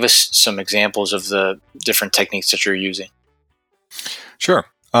 Give us some examples of the different techniques that you're using. Sure.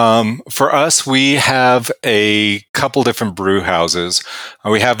 For us, we have a couple different brew houses.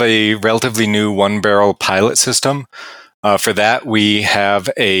 We have a relatively new 1-barrel pilot system. For that, we have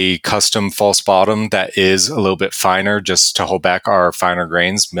a custom false bottom that is a little bit finer, just to hold back our finer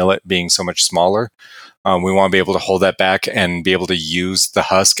grains, millet being so much smaller. We want to be able to hold that back and be able to use the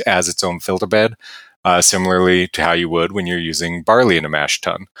husk as its own filter bed, similarly to how you would when you're using barley in a mash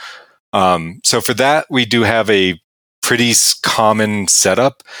tun. So for that, we do have a pretty common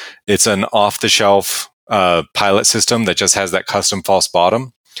setup. It's an off-the-shelf pilot system that just has that custom false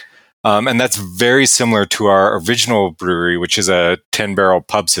bottom. And that's very similar to our original brewery, which is a 10-barrel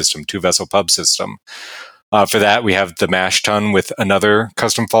pub system, 2-vessel pub system. For that, we have the mash tun with another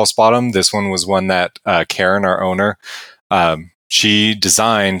custom false bottom. This one was one that Karen, our owner, she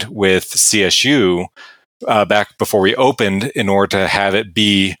designed with CSU back before we opened in order to have it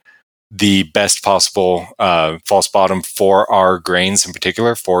be the best possible false bottom for our grains, in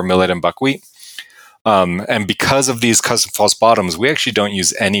particular for millet and buckwheat. And because of these custom false bottoms, we actually don't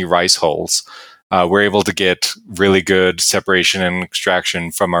use any rice hulls. We're able to get really good separation and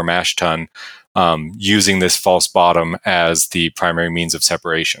extraction from our mash tun using this false bottom as the primary means of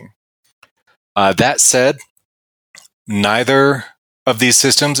separation. That said, neither of these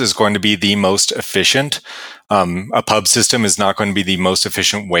systems is going to be the most efficient. A pub system is not going to be the most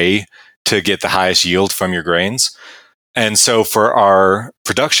efficient way to get the highest yield from your grains. And so for our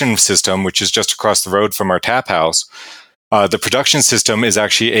production system, which is just across the road from our tap house, the production system is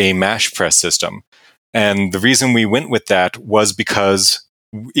actually a mash press system. And the reason we went with that was because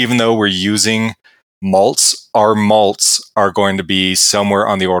even though we're using malts, our malts are going to be somewhere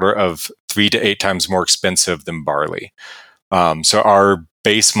on the order of 3 to 8 times more expensive than barley. So our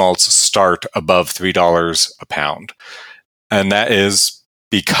base malts start above $3 a pound. And that is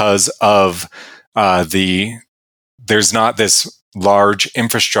because of there's not this large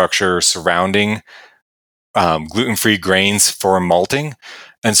infrastructure surrounding gluten-free grains for malting.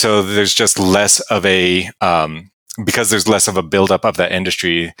 And so there's just less of a, because there's less of a buildup of that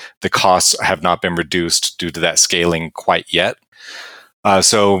industry, the costs have not been reduced due to that scaling quite yet.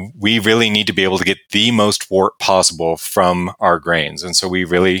 So we really need to be able to get the most wort possible from our grains. And so we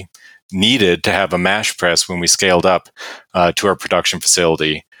really needed to have a mash press when we scaled up to our production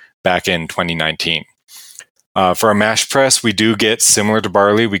facility back in 2019. For a mash press, we do get, similar to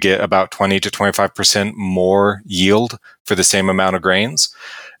barley, we get about 20 to 25% more yield for the same amount of grains.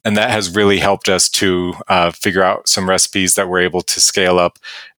 And that has really helped us to figure out some recipes that we're able to scale up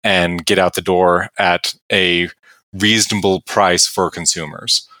and get out the door at a reasonable price for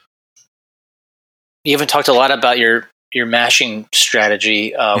consumers. You haven't talked a lot about your mashing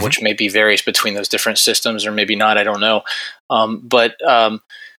strategy, which maybe varies between those different systems, or maybe not. I don't know. But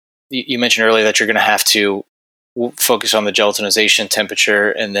you mentioned earlier that you're going to have to focus on the gelatinization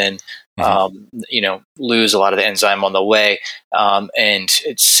temperature, and then lose a lot of the enzyme on the way. And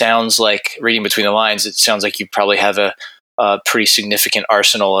it sounds like, reading between the lines, it sounds like you probably have a pretty significant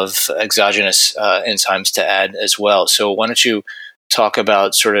arsenal of exogenous enzymes to add as well. So why don't you talk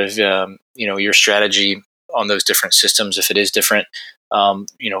about sort of your strategy on those different systems, if it is different,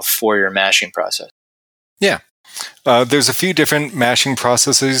 for your mashing process? Yeah. There's a few different mashing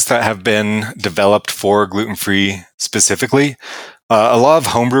processes that have been developed for gluten-free specifically. A lot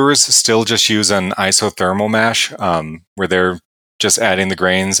of homebrewers still just use an isothermal mash, where they're just adding the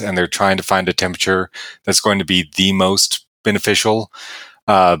grains and they're trying to find a temperature that's going to be the most beneficial.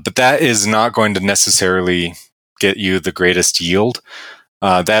 But that is not going to necessarily get you the greatest yield.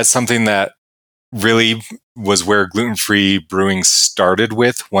 That's something that really was where gluten-free brewing started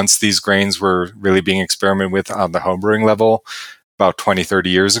with, once these grains were really being experimented with on the homebrewing level about 20, 30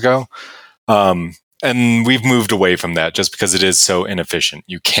 years ago. And we've moved away from that just because it is so inefficient.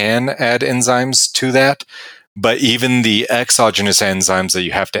 You can add enzymes to that, but even the exogenous enzymes that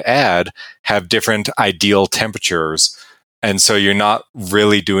you have to add have different ideal temperatures. And so you're not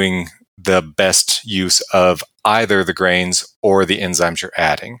really doing the best use of either the grains or the enzymes you're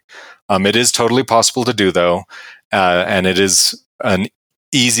adding. It is totally possible to do, though, and it is an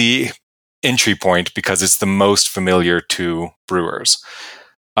easy entry point because it's the most familiar to brewers.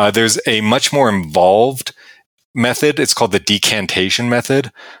 There's a much more involved method. It's called the decantation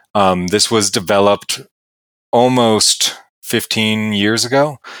method. This was developed almost 15 years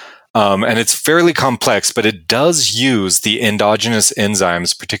ago. And it's fairly complex, but it does use the endogenous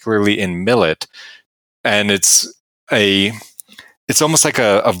enzymes, particularly in millet. And it's almost like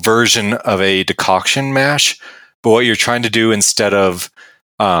a version of a decoction mash. But what you're trying to do instead of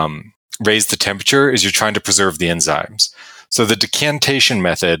raise the temperature is you're trying to preserve the enzymes. So the decantation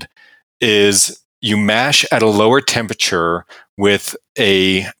method is you mash at a lower temperature with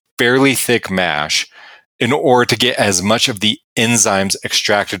a fairly thick mash in order to get as much of the enzymes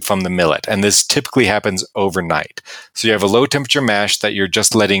extracted from the millet. And this typically happens overnight. So you have a low temperature mash that you're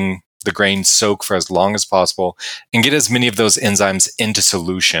just letting the grain soak for as long as possible and get as many of those enzymes into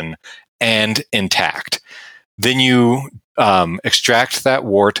solution and intact. Then you extract that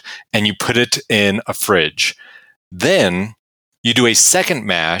wort and you put it in a fridge. Then you do a second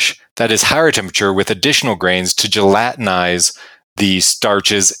mash that is higher temperature with additional grains to gelatinize the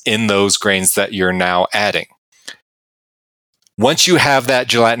starches in those grains that you're now adding. Once you have that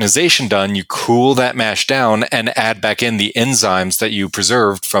gelatinization done, you cool that mash down and add back in the enzymes that you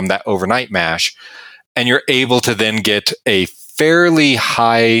preserved from that overnight mash, and you're able to then get a fairly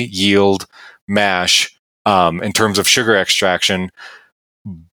high yield mash in terms of sugar extraction,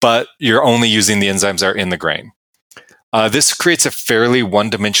 but you're only using the enzymes that are in the grain. This creates a fairly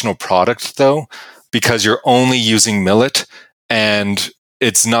one-dimensional product, though, because you're only using millet, and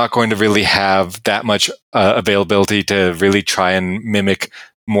it's not going to really have that much availability to really try and mimic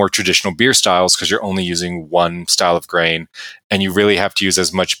more traditional beer styles because you're only using one style of grain, and you really have to use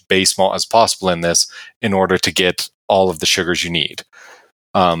as much base malt as possible in this in order to get all of the sugars you need.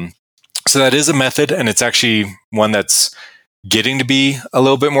 So that is a method, and it's actually one that's getting to be a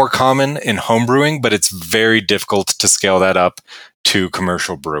little bit more common in home brewing, but it's very difficult to scale that up to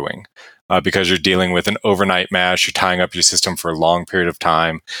commercial brewing. Because you're dealing with an overnight mash, you're tying up your system for a long period of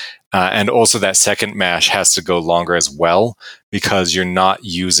time. And also that second mash has to go longer as well because you're not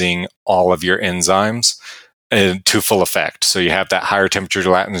using all of your enzymes to full effect. So you have that higher temperature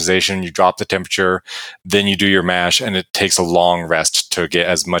gelatinization, you drop the temperature, then you do your mash, and it takes a long rest to get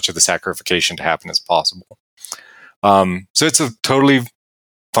as much of the saccharification to happen as possible. So it's a totally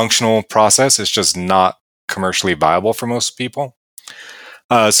functional process. It's just not commercially viable for most people.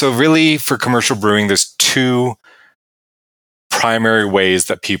 So really, for commercial brewing, there's two primary ways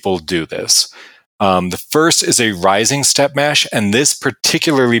that people do this. The first is a rising step mash, and this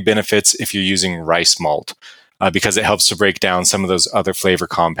particularly benefits if you're using rice malt because it helps to break down some of those other flavor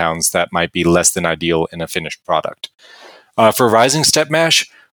compounds that might be less than ideal in a finished product. For rising step mash,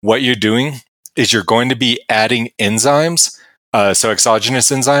 what you're doing is you're going to be adding enzymes, so exogenous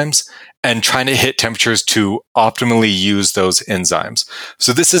enzymes, and trying to hit temperatures to optimally use those enzymes.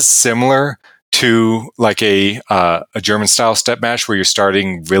 So this is similar to like a German style step mash where you're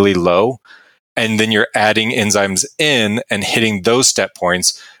starting really low and then you're adding enzymes in and hitting those step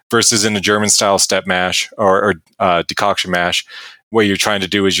points versus in a German style step mash or decoction mash, what you're trying to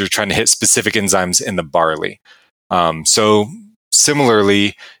do is you're trying to hit specific enzymes in the barley. So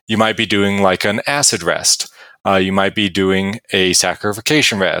similarly, you might be doing like an acid rest. You might be doing a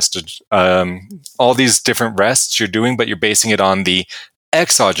saccharification rest. All these different rests you're doing, but you're basing it on the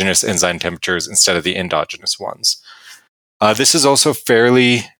exogenous enzyme temperatures instead of the endogenous ones. This is also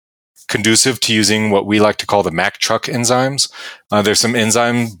fairly conducive to using what we like to call the Mack truck enzymes. There's some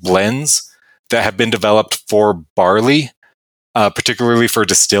enzyme blends that have been developed for barley, particularly for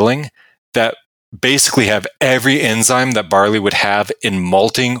distilling, that basically have every enzyme that barley would have in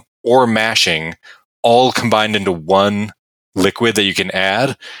malting or mashing all combined into one liquid that you can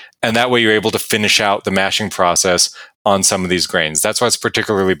add. And that way you're able to finish out the mashing process on some of these grains. That's why it's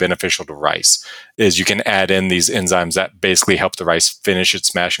particularly beneficial to rice, is you can add in these enzymes that basically help the rice finish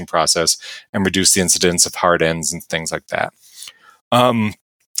its mashing process and reduce the incidence of hard ends and things like that. And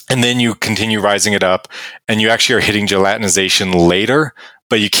then you continue rising it up, and you actually are hitting gelatinization later,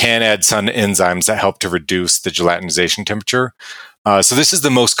 but you can add some enzymes that help to reduce the gelatinization temperature. So this is the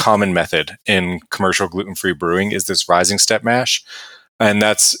most common method in commercial gluten-free brewing, is this rising step mash. And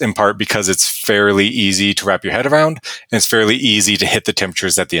that's in part because it's fairly easy to wrap your head around, and it's fairly easy to hit the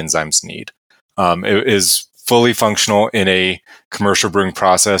temperatures that the enzymes need. It is fully functional in a commercial brewing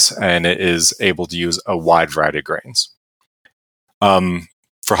process, and it is able to use a wide variety of grains.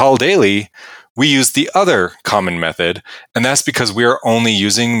 For Hull Daily, we use the other common method, and that's because we are only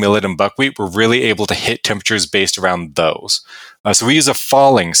using millet and buckwheat. We're really able to hit temperatures based around those. So we use a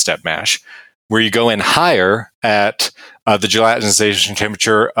falling step mash, where you go in higher at the gelatinization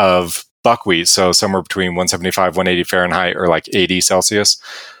temperature of buckwheat, so somewhere between 175, 180 Fahrenheit, or like 80 Celsius.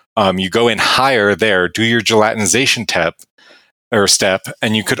 You go in higher there, do your gelatinization step,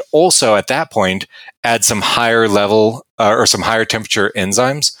 and you could also at that point add some higher level or some higher temperature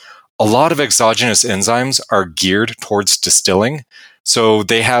enzymes. A lot of exogenous enzymes are geared towards distilling, so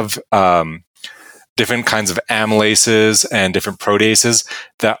they have different kinds of amylases and different proteases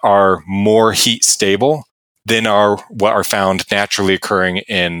that are more heat stable than what are found naturally occurring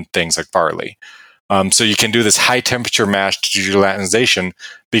in things like barley. So you can do this high temperature mash to do gelatinization,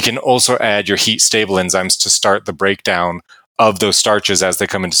 but you can also add your heat stable enzymes to start the breakdown of those starches as they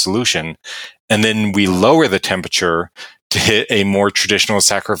come into solution. And then we lower the temperature to hit a more traditional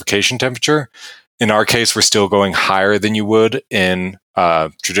saccharification temperature. In our case, we're still going higher than you would in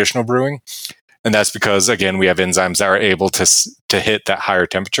traditional brewing. And that's because, again, we have enzymes that are able to hit that higher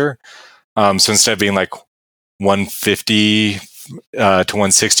temperature. So instead of being like 150 to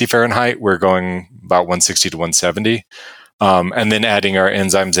 160 Fahrenheit, we're going about 160 to 170. And then adding our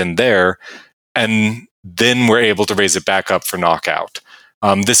enzymes in there. And then we're able to raise it back up for knockout.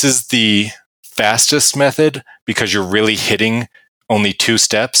 This is the fastest method because you're really hitting only 2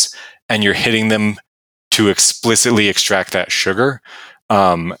 steps, and you're hitting them to explicitly extract that sugar.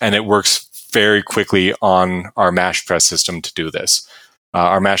 And it works very quickly on our mash press system to do this.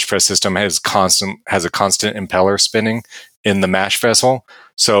 Our mash press system has a constant impeller spinning in the mash vessel,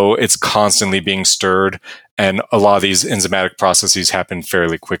 so it's constantly being stirred, and a lot of these enzymatic processes happen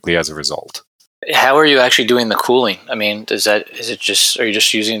fairly quickly as a result. How are you actually doing the cooling? I mean, are you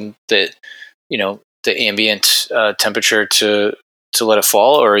just using the ambient temperature to let it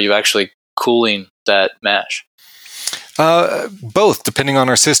fall, or are you actually cooling that mash? Both, depending on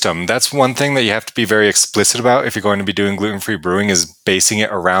our system. That's one thing that you have to be very explicit about if you're going to be doing gluten-free brewing, is basing it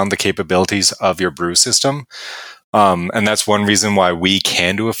around the capabilities of your brew system. And that's one reason why we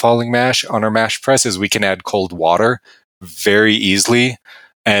can do a falling mash on our mash press, is we can add cold water very easily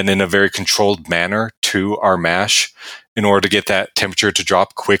and in a very controlled manner to our mash in order to get that temperature to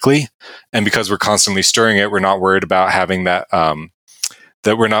drop quickly. And because we're constantly stirring it, we're not worried about having that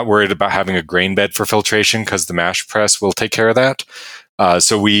we're not worried about having a grain bed for filtration, because the mash press will take care of that.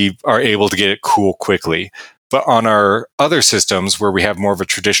 So we are able to get it cool quickly. But on our other systems where we have more of a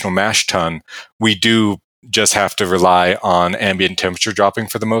traditional mash tun, we do just have to rely on ambient temperature dropping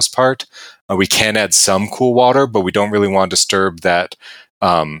for the most part. We can add some cool water, but we don't really want to disturb that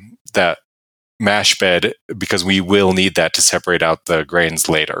mash bed because we will need that to separate out the grains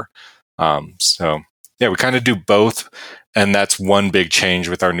later. We kind of do both. And that's one big change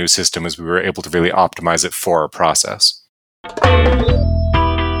with our new system is we were able to really optimize it for our process.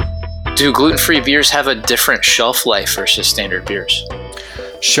 Do gluten-free beers have a different shelf life versus standard beers?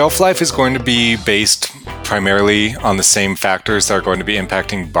 Shelf life is going to be based primarily on the same factors that are going to be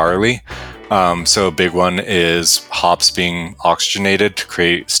impacting barley. So a big one is hops being oxygenated to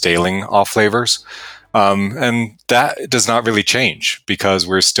create staling off flavors. And that does not really change because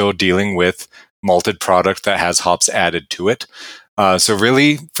we're still dealing with malted product that has hops added to it. So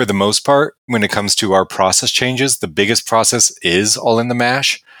really, for the most part, when it comes to our process changes, the biggest process is all in the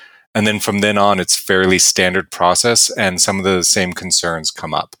mash. And then from then on, it's fairly standard process and some of the same concerns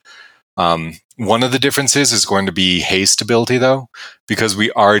come up. One of the differences is going to be haze stability, though, because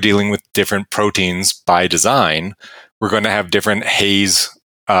we are dealing with different proteins by design. We're going to have different haze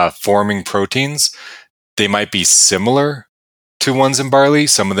forming proteins. They might be similar to ones in barley.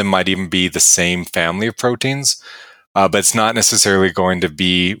 Some of them might even be the same family of proteins, but it's not necessarily going to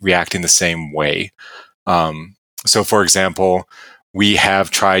be reacting the same way. So, for example, we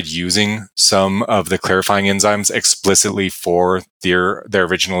have tried using some of the clarifying enzymes explicitly for their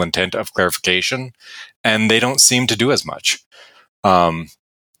original intent of clarification, and they don't seem to do as much.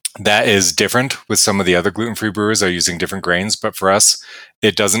 That is different with some of the other gluten-free brewers are using different grains, but for us,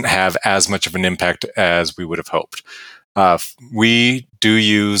 it doesn't have as much of an impact as we would have hoped. We do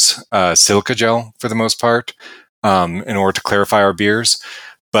use silica gel for the most part in order to clarify our beers,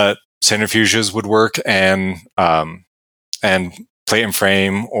 but centrifuges would work and plate and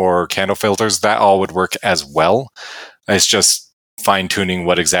frame or candle filters, that all would work as well. It's just fine-tuning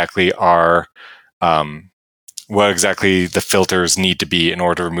what exactly the filters need to be in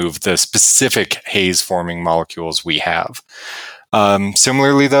order to remove the specific haze-forming molecules we have.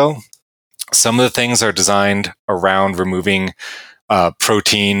 Similarly, though, some of the things are designed around removing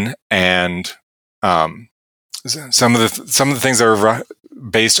protein, and some of the things are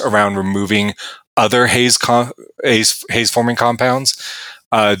based around removing other haze-forming compounds.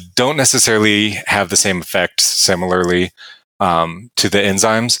 Don't necessarily have the same effect similarly to the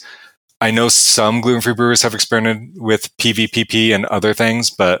enzymes. I know some gluten-free brewers have experimented with PVPP and other things,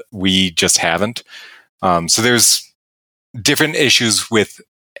 but we just haven't. So there's different issues with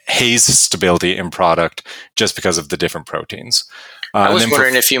haze stability in product just because of the different proteins. I was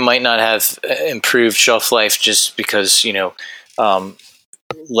wondering if you might not have improved shelf life just because,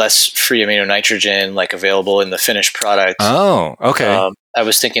 less free amino nitrogen available in the finished product. Oh, okay. I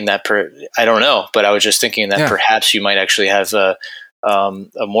was thinking that I don't know, but I was just thinking that perhaps you might actually have a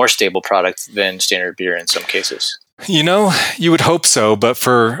more stable product than standard beer in some cases. You would hope so, but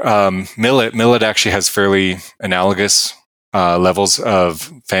for millet actually has fairly analogous levels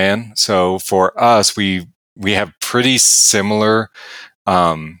of FAN. So for us, we have pretty similar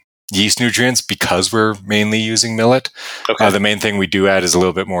yeast nutrients because we're mainly using millet. Okay. The main thing we do add is a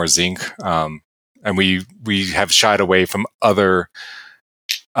little bit more zinc, and we have shied away from other.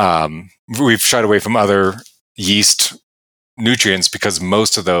 We've shied away from other yeast nutrients because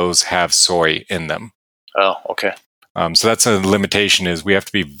most of those have soy in them. Oh, okay. So that's a limitation. Is we have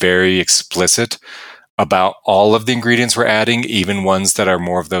to be very explicit about all of the ingredients we're adding, even ones that are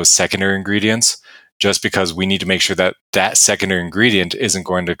more of those secondary ingredients, just because we need to make sure that that secondary ingredient isn't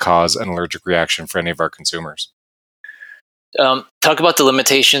going to cause an allergic reaction for any of our consumers. Talk about the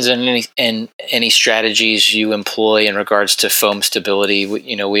limitations and any strategies you employ in regards to foam stability.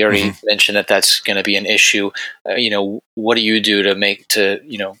 We already mentioned that that's going to be an issue. What do you do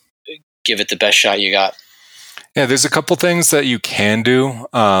to give it the best shot you got? Yeah, there's a couple things that you can do.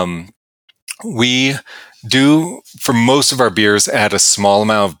 We do, for most of our beers, add a small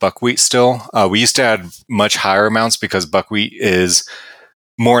amount of buckwheat still. We used to add much higher amounts because buckwheat is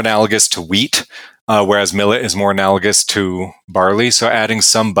more analogous to wheat, whereas millet is more analogous to barley. So adding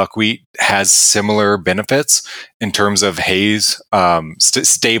some buckwheat has similar benefits in terms of haze,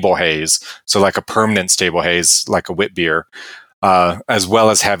 stable haze. So like a permanent stable haze, like a wit beer, as well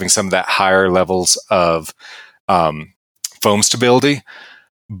as having some of that higher levels of foam stability.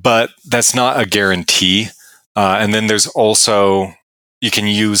 But that's not a guarantee. And then there's also, you can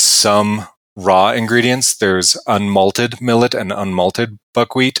use some raw ingredients. There's unmalted millet and unmalted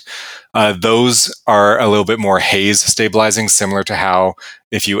buckwheat. Those are a little bit more haze stabilizing, similar to how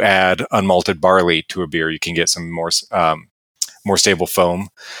if you add unmalted barley to a beer, you can get some more stable foam.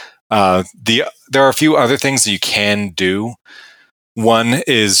 There are a few other things that you can do. One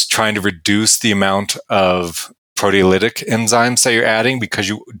is trying to reduce the amount of proteolytic enzymes that you're adding because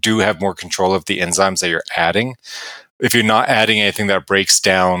you do have more control of the enzymes that you're adding. if you're not adding anything that breaks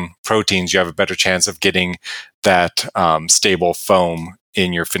down proteins, you have a better chance of getting that stable foam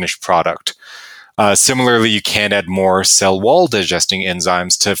in your finished product. Similarly, you can add more cell wall digesting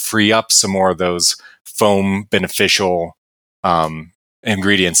enzymes to free up some more of those foam beneficial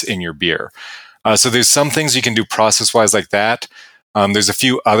ingredients in your beer. So there's some things you can do process-wise like that. There's a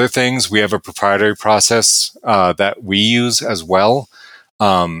few other things. We have a proprietary process that we use as well.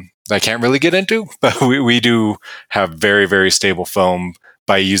 I can't really get into, but we do have very, very stable foam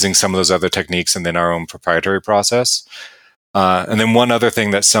by using some of those other techniques and then our own proprietary process. And then one other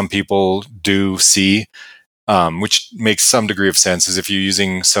thing that some people do see, which makes some degree of sense, is if you're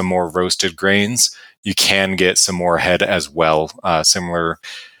using some more roasted grains, you can get some more head as well, similar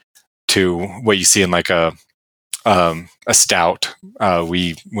to what you see in like a stout.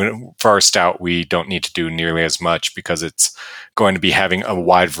 For our stout, we don't need to do nearly as much because it's going to be having a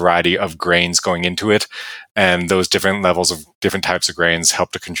wide variety of grains going into it, and those different levels of different types of grains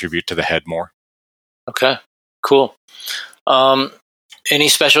help to contribute to the head more. Okay, cool. Any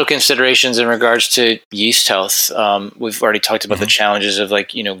special considerations in regards to yeast health? We've already talked about the challenges of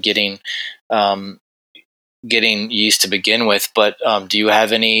getting yeast to begin with, but do you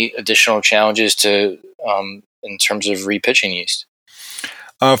have any additional challenges in terms of repitching yeast?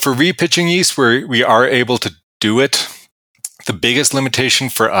 For repitching yeast, we are able to do it. The biggest limitation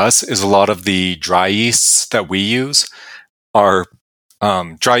for us is a lot of the dry yeasts that we use. Our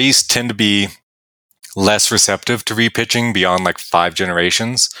dry yeasts tend to be less receptive to repitching beyond like 5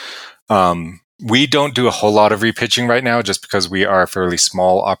 generations. We don't do a whole lot of repitching right now just because we are a fairly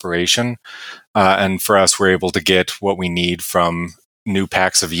small operation. And for us, we're able to get what we need from new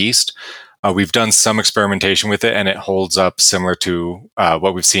packs of yeast. We've done some experimentation with it, and it holds up similar to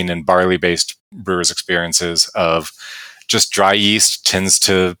what we've seen in barley-based brewers' experiences of just dry yeast tends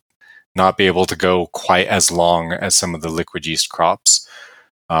to not be able to go quite as long as some of the liquid yeast crops.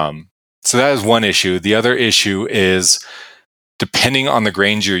 So that is one issue. The other issue is, depending on the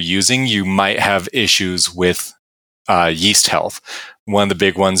grains you're using, you might have issues with yeast health. One of the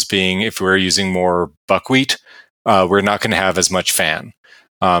big ones being if we're using more buckwheat, we're not going to have as much fan.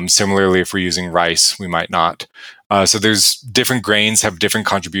 Similarly, if we're using rice, we might not. So there's different grains have different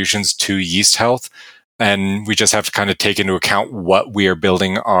contributions to yeast health, and we just have to kind of take into account what we are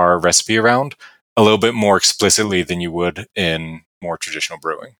building our recipe around a little bit more explicitly than you would in more traditional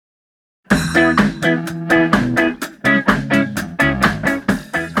brewing.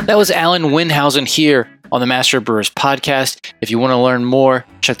 That was Alan Windhausen here on the Master Brewers Podcast. If you want to learn more,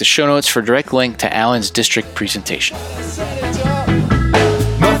 check the show notes for a direct link to Alan's district presentation.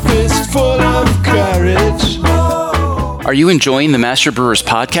 Are you enjoying the Master Brewers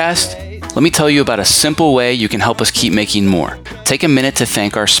Podcast? Let me tell you about a simple way you can help us keep making more. Take a minute to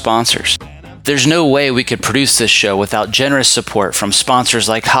thank our sponsors. There's no way we could produce this show without generous support from sponsors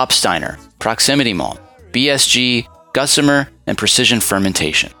like Hopsteiner, Proximity Malt, BSG, Gussamer, and Precision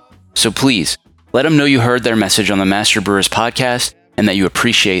Fermentation. So please, let them know you heard their message on the Master Brewers Podcast and that you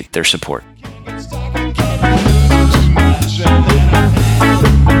appreciate their support.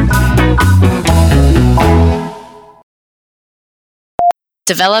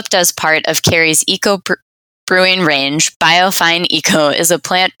 Developed as part of Kerry's Brewing range, BioFine Eco is a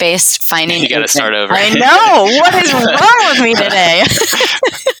plant-based fining. You got to start over. I know. What is wrong with me today?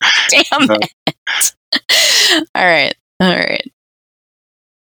 Damn it! All right.